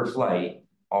 91 per flight,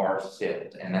 are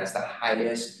filled. And that's the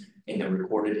highest in the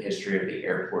recorded history of the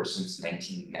airport since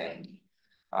 1990.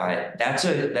 That's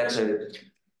a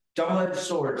double-edged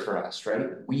sword for us, right?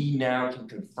 We now can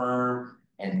confirm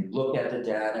and look at the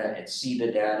data and see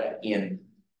the data and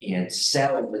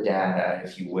sell the data,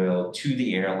 if you will, to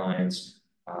the airlines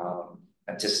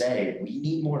to say, we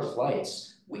need more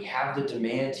flights. We have the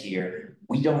demand here.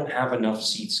 We don't have enough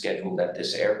seats scheduled at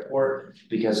this airport,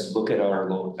 because look at our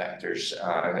load factors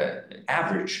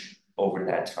average over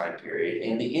that time period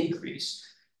and the increase.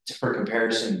 For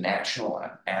comparison, national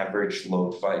average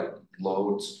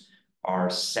loads are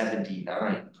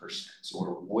 79%. So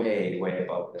we're way, way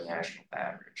above the national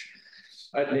average.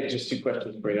 Nick, just 2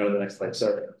 questions before we go to the next slide.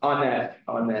 So on that,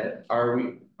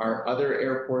 are other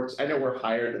airports, I know we're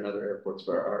higher than other airports,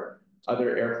 but are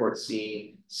other airports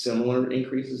seeing similar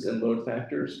increases in load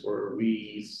factors, or are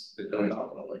we going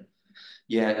nominally?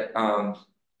 Yeah,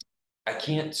 I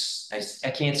can't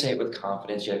say it with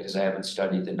confidence yet, because I haven't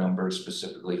studied the numbers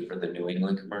specifically for the New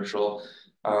England commercial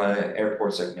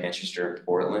airports like Manchester and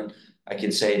Portland. I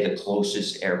can say the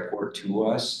closest airport to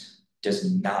us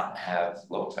does not have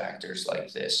load factors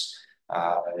like this,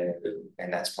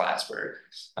 and that's Plattsburgh.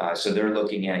 So they're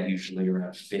looking at usually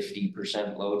around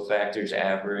 50% load factors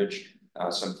average.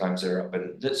 Sometimes they're up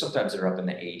in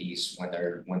the 80s when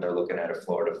they're looking at a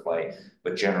Florida flight,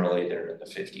 but generally they're in the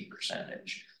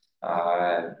 50%.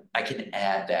 I can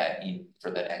add that in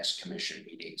for the next commission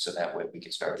meeting, so that way we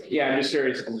can start. Yeah, I'm just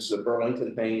curious if this is a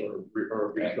Burlington thing or a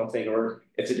regional thing, or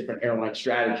it's a different airline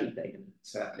strategy thing.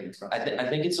 I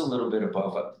think it's a little bit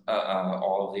above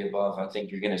all of the above. I think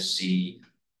you're going to see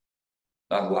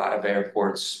a lot of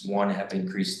airports, have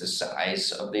increased the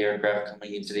size of the aircraft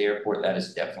coming into the airport. That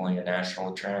is definitely a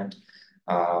national trend.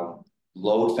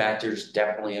 Load factors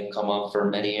definitely have come up for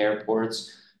many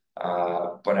airports,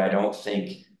 but I don't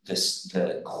think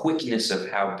the quickness of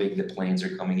how big the planes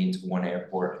are coming into one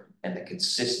airport and the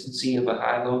consistency of a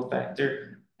high load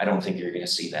factor, I don't think you're going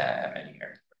to see that at many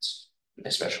airports,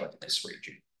 especially in this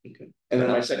region. Okay. And then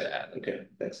my enough for second, that. okay,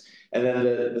 thanks. And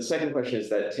then the second question is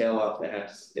that tail off that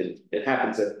happens, it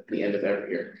happens at the end of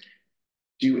every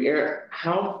year.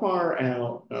 How far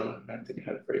out, I'm thinking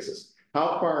how to phrase this.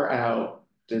 How far out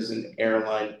does an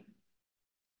airline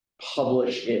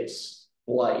publish its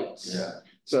flights? Yeah.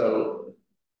 So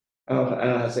I don't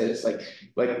know how to say this, like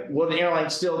will the airline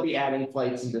still be adding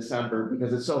flights in December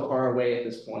because it's so far away at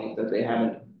this point that they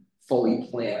haven't fully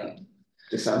planned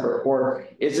December, or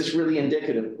is this really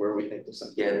indicative of where we think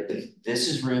December? Yeah, this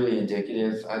is really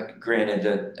indicative. Granted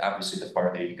that obviously the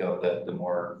farther you go, the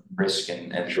more risk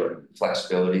and Sure.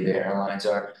 flexibility the airlines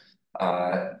are.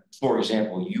 For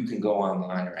example, you can go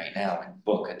online right now and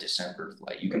book a December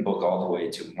flight. You can book all the way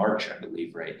to March, I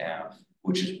believe, right now,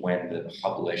 which is when the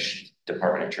published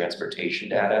Department of Transportation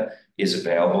data is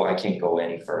available. I can't go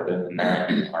any further than that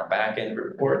in our back end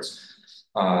reports.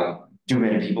 Do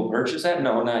many people purchase that?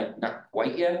 No, not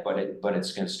quite yet, but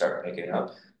it's going to start picking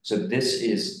up. So this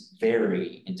is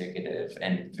very indicative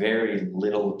and very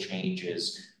little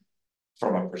changes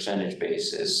from a percentage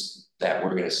basis that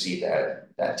we're going to see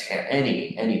that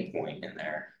any point in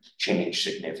there change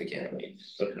significantly.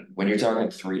 Okay. When you're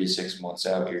talking 3 to 6 months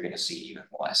out, you're going to see even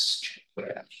less change.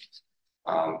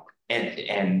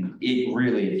 And it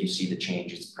really, if you see the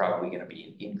change, it's probably going to be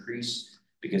an increase.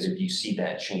 Because if you see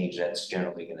that change, that's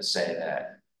generally going to say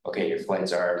that, okay, your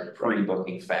flights are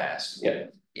pre-booking fast. Yeah.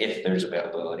 If there's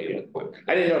availability of equipment.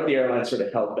 I didn't know if the airlines sort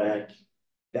of held back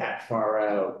that far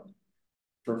out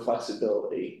for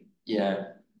flexibility. Yeah.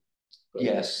 But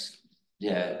Yes.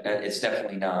 Yeah. It's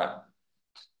definitely not,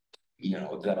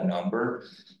 the number.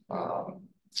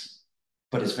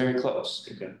 But it's very close.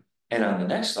 Okay. And on the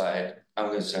next slide, I'm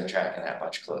going to start tracking that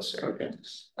much closer. Okay.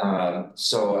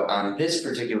 So on this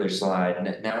particular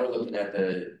slide, now we're looking at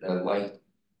the light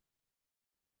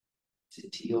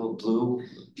teal blue,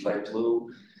 light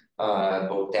blue,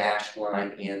 both dashed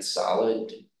line and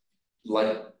solid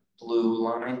light blue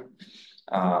line.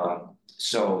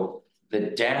 So the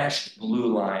dashed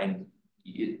blue line,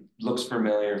 it looks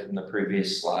familiar from the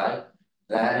previous slide.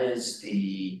 That is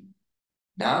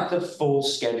not the full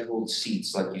scheduled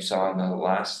seats like you saw in the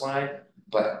last slide,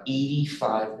 but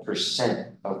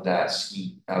 85% of that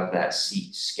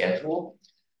seat schedule.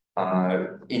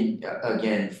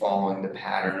 Again, following the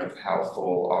pattern of how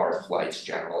full our flights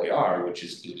generally are, which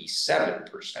is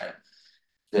 87%.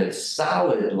 The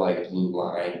solid light blue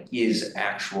line is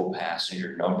actual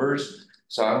passenger numbers.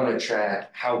 So I want to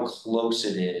track how close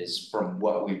it is from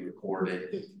what we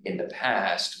recorded in the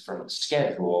past from the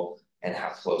schedule and how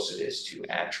close it is to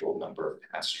actual number of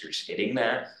passengers hitting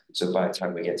that. So by the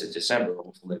time we get to December,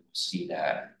 hopefully we'll see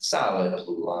that solid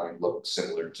blue line look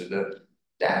similar to the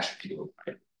dashed blue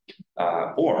line.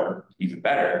 Or even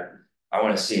better, I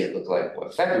want to see it look like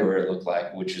what February looked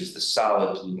like, which is the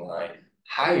solid blue line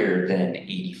higher than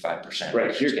 85%.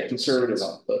 Right, you're conservative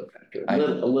on load factor. A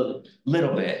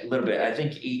little bit. I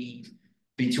think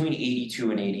between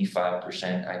 82 and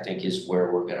 85%, I think is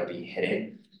where we're going to be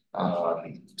hitting.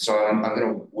 So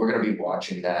we're gonna be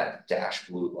watching that dash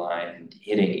blue line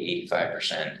hitting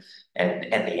 85%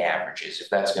 and the averages. If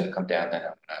that's gonna come down, then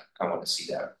I want to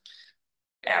see that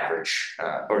average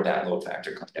or that load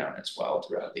factor come down as well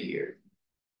throughout the year.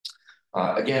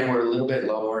 Again, we're a little bit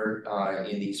lower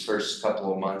in these first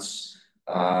couple of months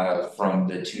from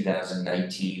the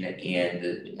 2019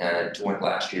 and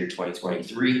last year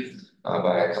 2023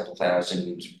 by a couple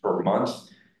thousand per month,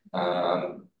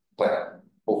 but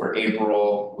over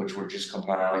April, which we're just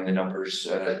compiling the numbers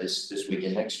this week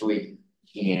and next week,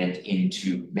 and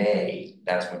into May,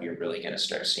 that's when you're really going to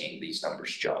start seeing these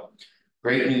numbers jump.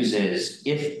 Great news is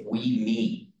if we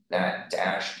meet that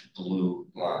dashed blue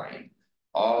line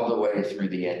all the way through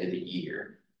the end of the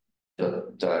year,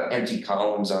 the empty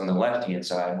columns on the left-hand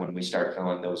side, when we start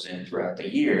filling those in throughout the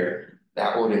year,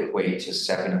 that would equate to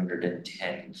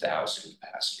 710,000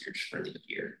 passengers for the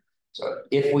year. So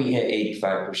if we hit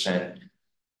 85%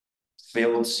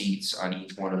 filled seats on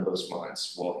each one of those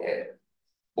months, we'll hit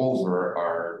over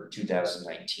our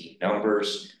 2019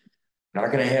 numbers. We're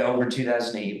not going to hit over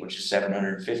 2008, which is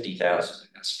 750,000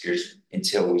 passengers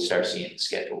until we start seeing the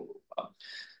schedule move up.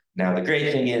 Now, the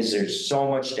great thing is there's so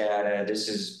much data. This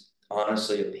is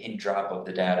honestly a pin drop of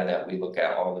the data that we look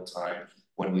at all the time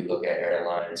when we look at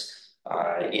airlines.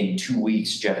 In 2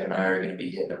 weeks, Jeff and I are going to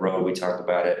be hitting the road. We talked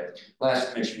about it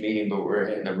last commission meeting, but we're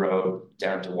hitting the road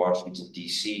down to Washington,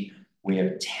 D.C. We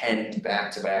have 10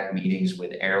 back-to-back meetings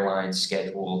with airlines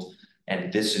scheduled,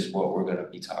 and this is what we're going to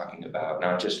be talking about,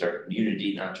 not just our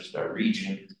community, not just our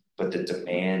region, but the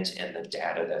demand and the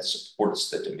data that supports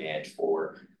the demand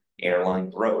for airline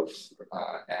growth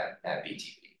at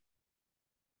BTV.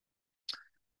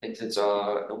 think it's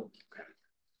nope.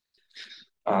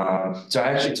 So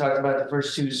I actually talked about the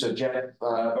first two. So Jeff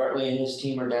Bartley and his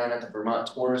team are down at the Vermont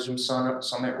Tourism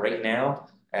Summit right now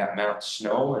at Mount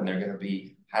Snow, and they're going to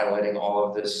be highlighting all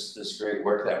of this great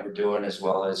work that we're doing, as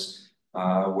well as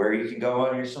where you can go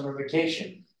on your summer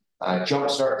vacation.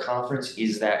 Jumpstart Conference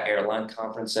is that airline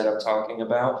conference that I'm talking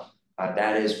about.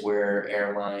 That is where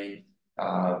airline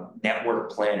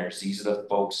network planners, these are the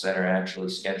folks that are actually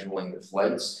scheduling the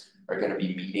flights, are going to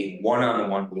be meeting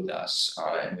one-on-one with us.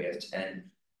 And we have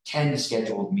 10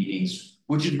 scheduled meetings,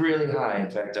 which is really high.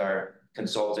 In fact, our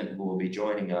consultant who will be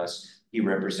joining us, he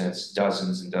represents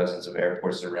dozens and dozens of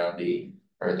airports around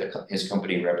his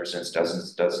company represents dozens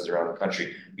and dozens around the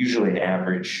country. Usually an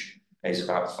average is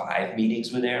about 5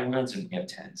 meetings with airlines, and we have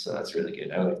 10. So that's really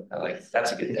good. I like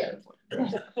that's a good data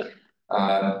point.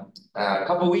 A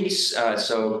couple weeks,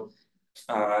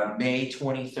 May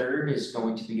 23rd is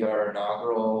going to be our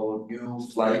inaugural new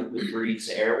flight with Breeze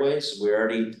Airways. We're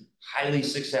already highly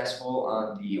successful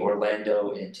on the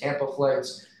Orlando and Tampa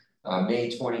flights. May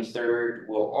 23rd,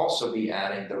 we'll also be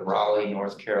adding the Raleigh,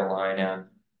 North Carolina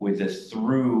with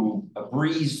a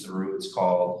breeze through, it's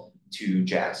called, to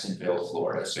Jacksonville,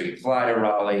 Florida. So you fly to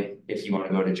Raleigh if you want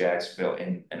to go to Jacksonville,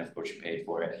 and of course you paid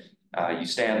for it. You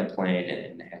stay on the plane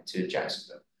and head to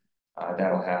Jacksonville.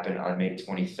 That'll happen on May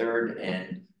 23rd,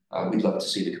 and we'd love to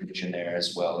see the commission there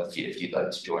as well if you'd like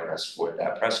to join us for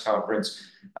that press conference.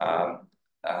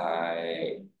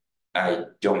 I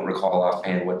don't recall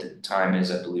offhand what the time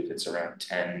is. I believe it's around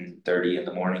 10:30 in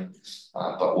the morning,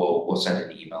 but we'll send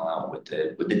an email out with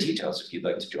the details if you'd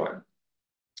like to join.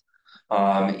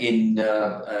 In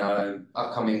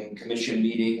upcoming commission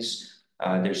meetings,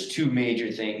 there's two major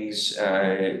things.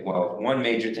 One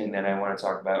major thing that I want to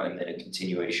talk about, and then a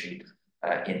continuation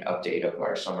and update of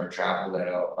our summer travel that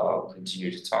I'll continue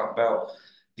to talk about.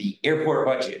 The airport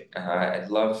budget. I'd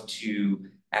love to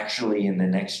actually in the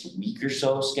next week or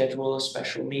so schedule a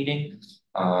special meeting.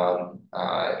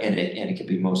 And it can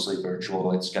be mostly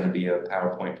virtual. It's going to be a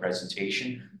PowerPoint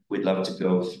presentation. We'd love to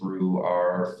go through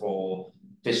our full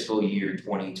fiscal year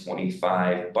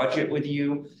 2025 budget with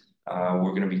you.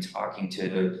 We're going to be talking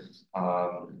to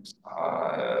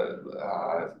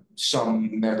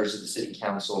some members of the city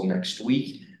council next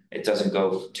week. It doesn't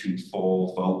go to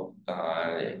full vote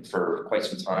for quite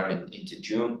some time into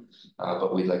June,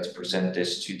 but we'd like to present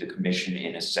this to the commission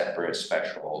in a separate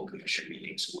special commission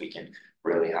meeting so we can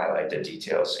really highlight the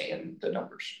details and the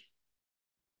numbers.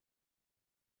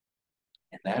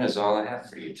 And that is all I have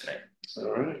for you today.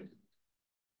 All right.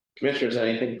 Commissioners,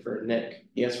 anything for Nick?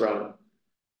 Yes, Robin.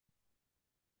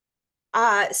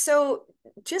 So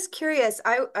just curious,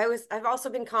 I've also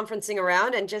been conferencing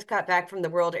around and just got back from the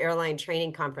World Airline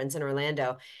Training Conference in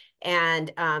Orlando.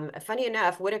 And funny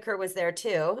enough, Whitaker was there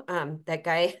too. That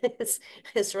guy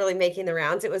is really making the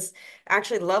rounds. It was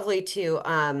actually lovely to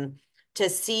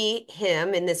see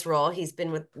him in this role. He's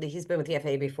been with the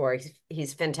FAA before.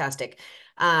 He's fantastic.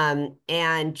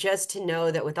 And just to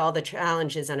know that with all the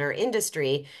challenges in our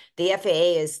industry, the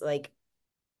FAA is like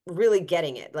really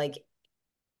getting it. Like,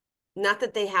 not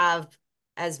that they have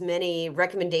as many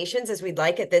recommendations as we'd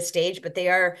like at this stage, but they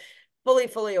are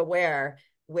fully aware,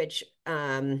 which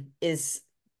is,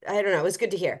 I don't know, it was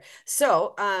good to hear.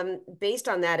 So based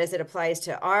on that, as it applies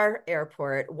to our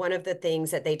airport, one of the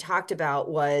things that they talked about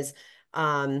was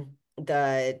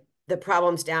the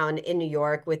problems down in New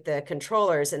York with the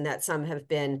controllers, and that some have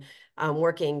been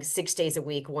working 6 days a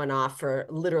week, one off, for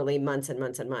literally months and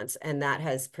months and months. And that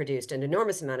has produced an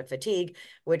enormous amount of fatigue,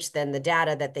 which then the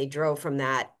data that they drove from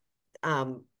that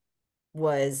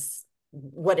was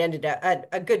what ended up,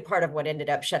 a good part of what ended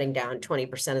up shutting down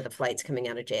 20% of the flights coming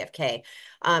out of JFK.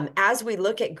 As we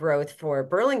look at growth for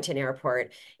Burlington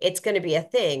Airport, it's going to be a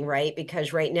thing, right?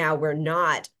 Because right now we're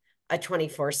not a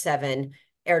 24/7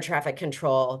 air traffic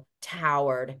control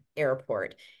towered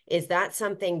airport. Is that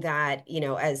something that, you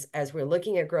know, as we're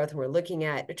looking at growth and we're looking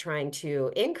at trying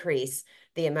to increase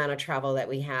the amount of travel that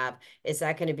we have, is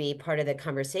that going to be part of the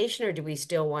conversation, or do we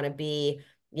still want to be,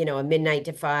 you know, a midnight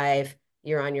to 5,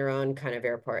 you're on your own kind of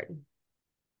airport?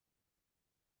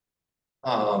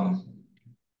 Yeah,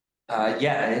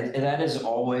 and that is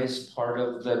always part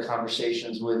of the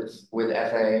conversations with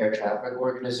FAA Air Traffic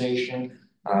Organization.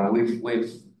 We've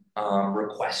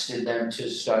requested them to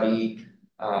study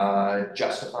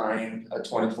justifying a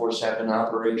 24/7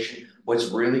 operation. What's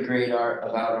really great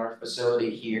about our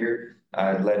facility here,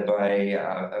 led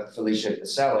by Felicia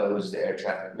Casella, who's the air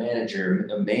traffic manager,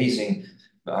 amazing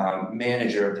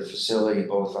manager of the facility,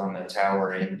 both on the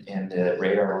tower and the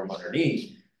radar room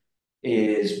underneath,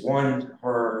 is one,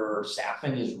 her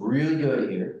staffing is really good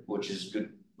here, which is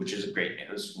good which is great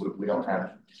news. We don't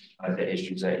have the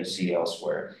issues that you see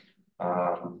elsewhere.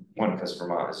 One, because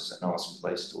Vermont is an awesome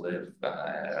place to live,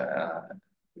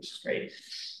 which is great.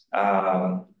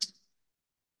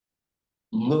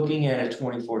 Looking at a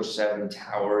 24/7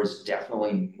 tower is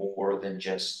definitely more than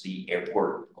just the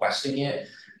airport requesting it.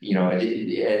 You know,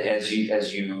 as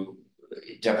you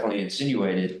definitely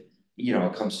insinuated, you know,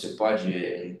 it comes to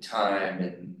budget and time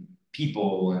and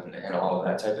people and all of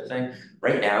that type of thing.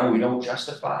 Right now, we don't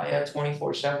justify a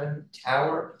 24/7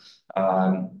 tower.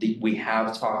 We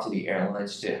have talked to the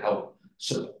airlines to help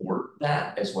support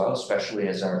that as well, especially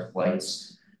as our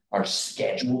flights are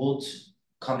scheduled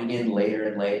coming in later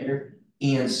and later,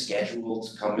 and scheduled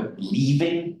to come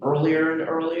leaving earlier and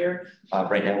earlier.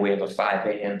 Right now we have a 5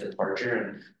 a.m.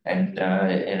 departure and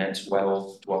a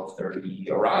 12:30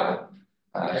 arrival,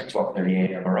 12:30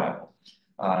 a.m. arrival.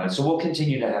 So we'll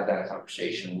continue to have that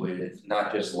conversation with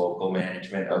not just local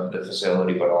management of the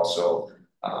facility, but also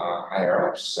higher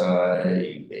ups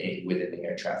within the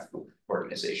air traffic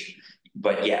organization.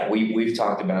 But yeah, we've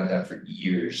talked about that for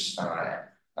years,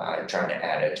 trying to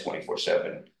add a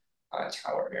 24/7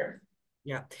 tower here.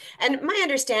 Yeah. And my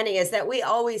understanding is that we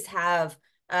always have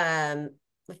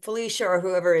Felicia or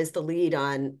whoever is the lead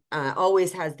on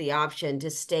always has the option to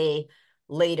stay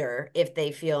later if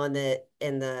they feel in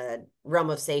the realm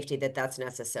of safety that that's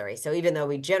necessary. So even though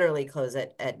we generally close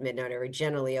at midnight or we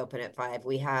generally open at 5,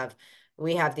 we have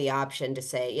the option to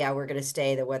say, yeah, we're going to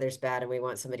stay. The weather's bad and we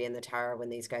want somebody in the tower when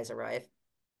these guys arrive.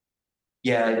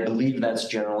 Yeah, I believe that's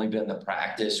generally been the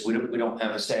practice. We don't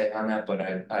have a say on that, but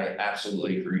I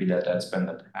absolutely agree that that's been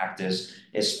the practice,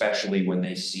 especially when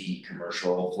they see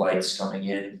commercial flights coming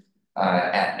in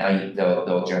at night.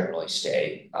 They'll generally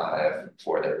stay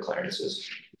for their clearances.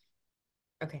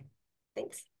 Okay,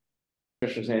 thanks.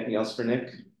 Commissioners, anything else for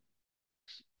Nick?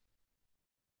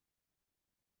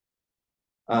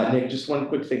 Nick, just one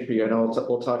quick thing for you. I know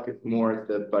we'll talk more at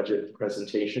the budget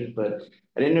presentation, but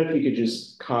I didn't know if you could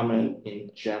just comment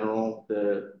in general.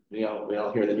 We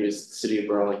all hear the news. The city of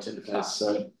Burlington has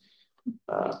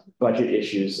budget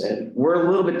issues, and we're a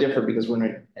little bit different because we're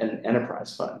an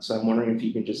enterprise fund. So I'm wondering if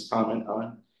you can just comment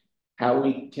on how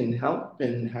we can help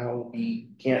and how we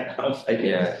can't help.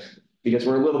 Yeah. Because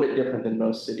we're a little bit different than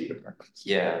most city departments.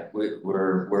 Yeah,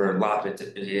 we're a lot bit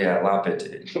different.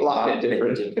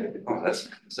 Oh, that's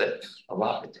it. A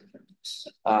lot bit different.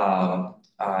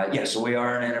 Yeah, so we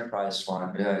are an enterprise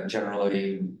fund.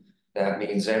 Generally, that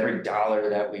means every dollar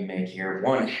that we make here,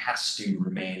 one, has to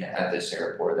remain at this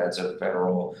airport. That's a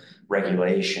federal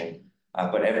regulation.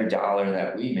 But every dollar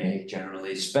that we make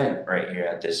generally is spent right here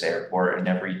at this airport, and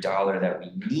every dollar that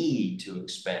we need to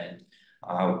expend,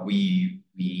 we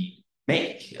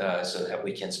make so that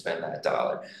we can spend that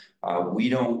dollar. We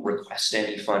don't request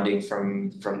any funding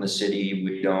from the city.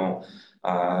 We don't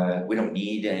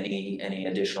need any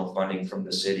additional funding from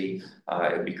the city.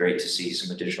 It'd be great to see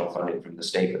some additional funding from the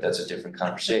state, but that's a different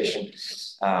conversation.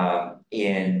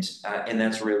 And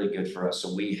that's really good for us.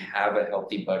 So we have a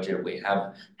healthy budget. We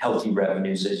have healthy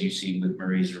revenues, as you see with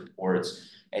Marie's reports.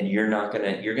 And you're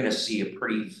gonna see a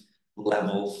pretty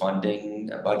level funding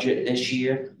budget this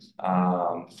year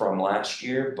from last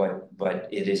year, but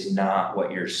it is not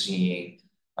what you're seeing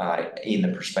in the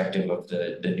perspective of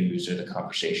the news or the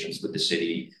conversations with the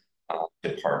city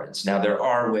departments. Now, there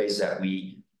are ways that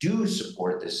we do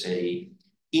support the city,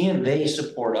 and they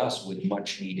support us with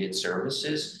much needed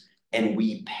services, and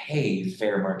we pay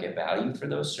fair market value for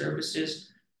those services.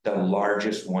 The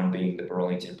largest one being the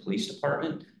Burlington Police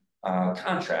Department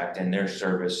contract and their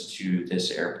service to this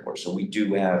airport. So we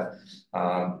do have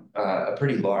a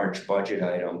pretty large budget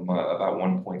item, about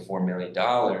 $1.4 million,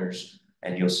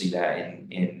 and you'll see that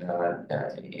in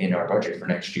our budget for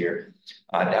next year,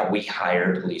 that we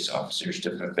hire police officers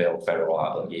to fulfill federal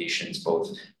obligations,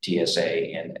 both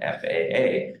TSA and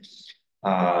FAA.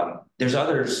 There's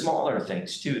other smaller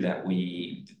things too that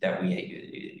we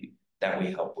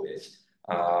help with.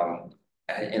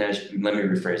 And let me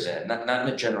rephrase that,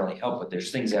 not generally help, but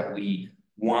there's things that we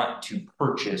want to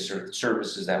purchase or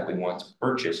services that we want to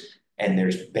purchase, and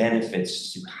there's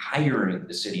benefits to hiring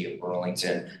the city of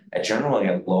Burlington at generally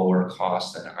a lower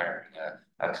cost than hiring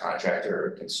a contractor or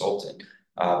a consultant.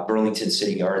 Burlington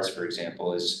City Arts, for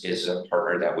example, is a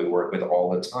partner that we work with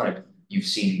all the time. You've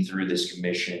seen through this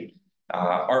commission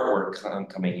artwork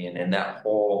coming in, and that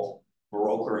whole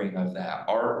brokering of that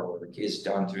artwork is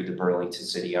done through the Burlington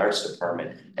City Arts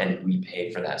Department, and we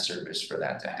pay for that service for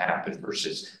that to happen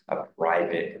versus a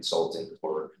private consultant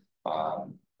or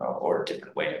a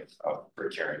different way of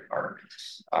procuring art.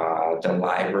 The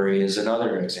library is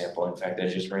another example. In fact, I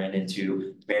just ran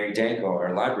into Mary Danko,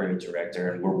 our library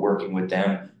director, and we're working with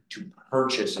them to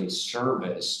purchase a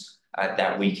service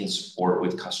that we can support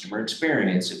with customer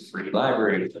experience and free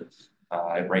library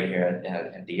right here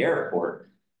at the airport.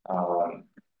 And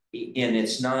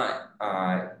it's not,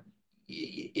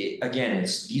 again,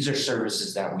 these are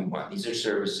services that we want. These are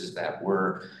services that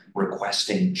we're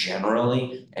requesting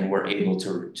generally, and we're able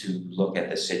to look at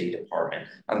the city department.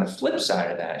 On the flip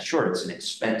side of that, sure, it's an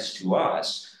expense to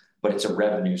us, but it's a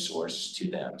revenue source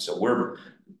to them. So we're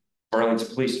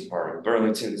Burlington Police Department,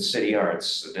 Burlington City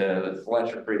Arts, the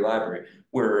Fletcher Free Library,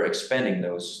 we're expending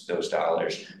those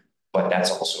dollars, but that's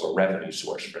also a revenue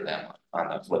source for them on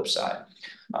the flip side.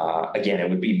 Again, it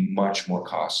would be much more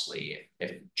costly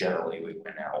if generally we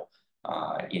went out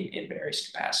in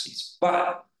various capacities,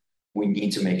 but we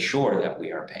need to make sure that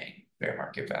we are paying fair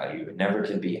market value. It never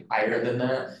can be higher than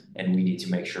that, and we need to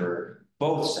make sure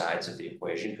both sides of the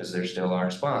equation, because they're still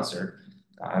our sponsor,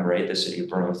 right? The city of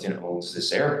Burlington owns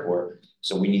this airport,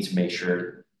 so we need to make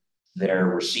sure they're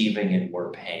receiving and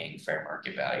we're paying fair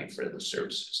market value for those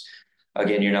services.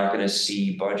 Again, you're not going to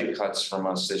see budget cuts from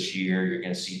us this year. You're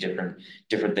going to see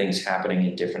different things happening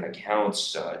in different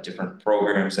accounts, different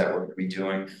programs that we're going to be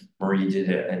doing. Marie did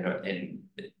an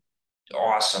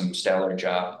awesome, stellar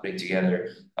job putting together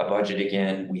a budget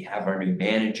again. We have our new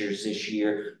managers this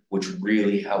year, which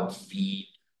really help feed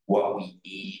what we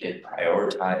need and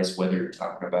prioritize, whether you're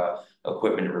talking about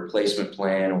equipment replacement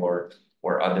plan or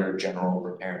other general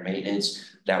repair and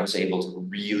maintenance. That was able to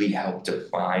really help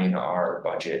define our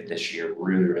budget this year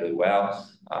really well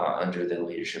under the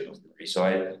leadership of Marie.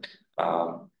 So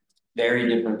very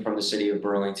different from the city of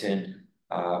Burlington,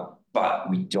 but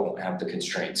we don't have the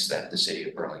constraints that the city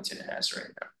of Burlington has right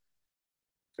now.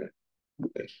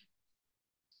 Okay.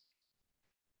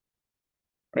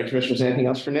 All right, commissioners, anything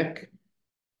else for Nick?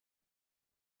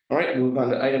 All right, move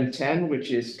on to item 10,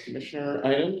 which is commissioner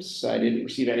items. I didn't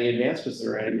receive any advance. Was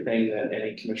there anything that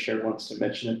any commissioner wants to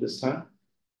mention at this time?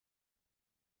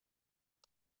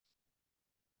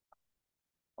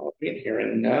 All right,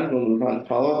 hearing none, we'll move on to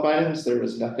follow-up items. There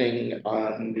was nothing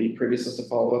on the previous list of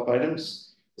follow-up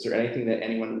items. Is there anything that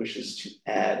anyone wishes to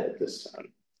add at this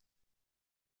time?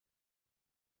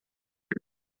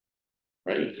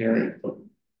 Right, hearing.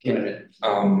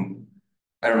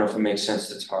 I don't know if it makes sense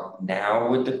to talk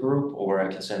now with the group, or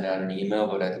I can send out an email,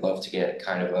 but I'd love to get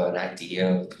kind of an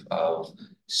idea of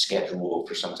schedule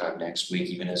for sometime next week,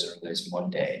 even as early as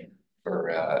Monday, for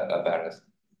about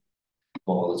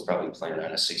let's probably plan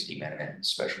on a 60-minute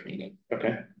special meeting.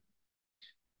 Okay.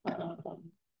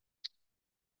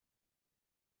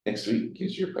 Next week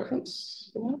is your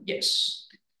preference? Yes.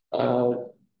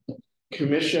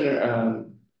 Commissioner,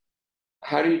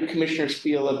 how do commissioners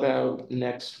feel about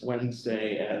next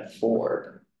Wednesday at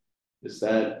 4? Is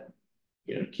that,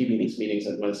 keeping these meetings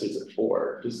on Wednesdays at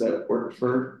 4, does that work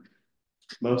for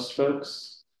most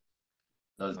folks?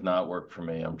 Does not work for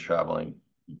me. I'm traveling.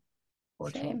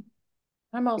 Same.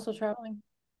 I'm also traveling.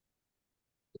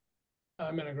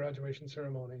 I'm in a graduation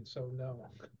ceremony, so no.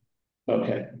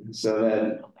 Okay, so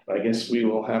then I guess we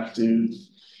will have to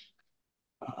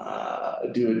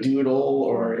do a doodle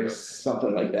or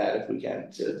something like that if we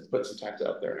can, to put some times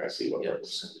out there and I see what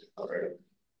works. All right.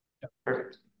 Yep.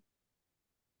 Perfect.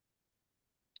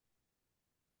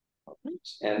 All right.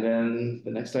 And then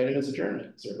the next item is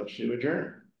adjournment. Is there a motion to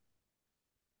adjourn?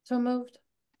 So moved.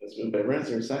 Let's move by Brent. Is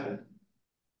there a second?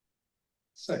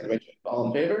 Second. All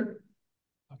in favor?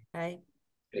 Okay.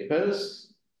 Any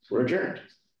opposed? We're adjourned.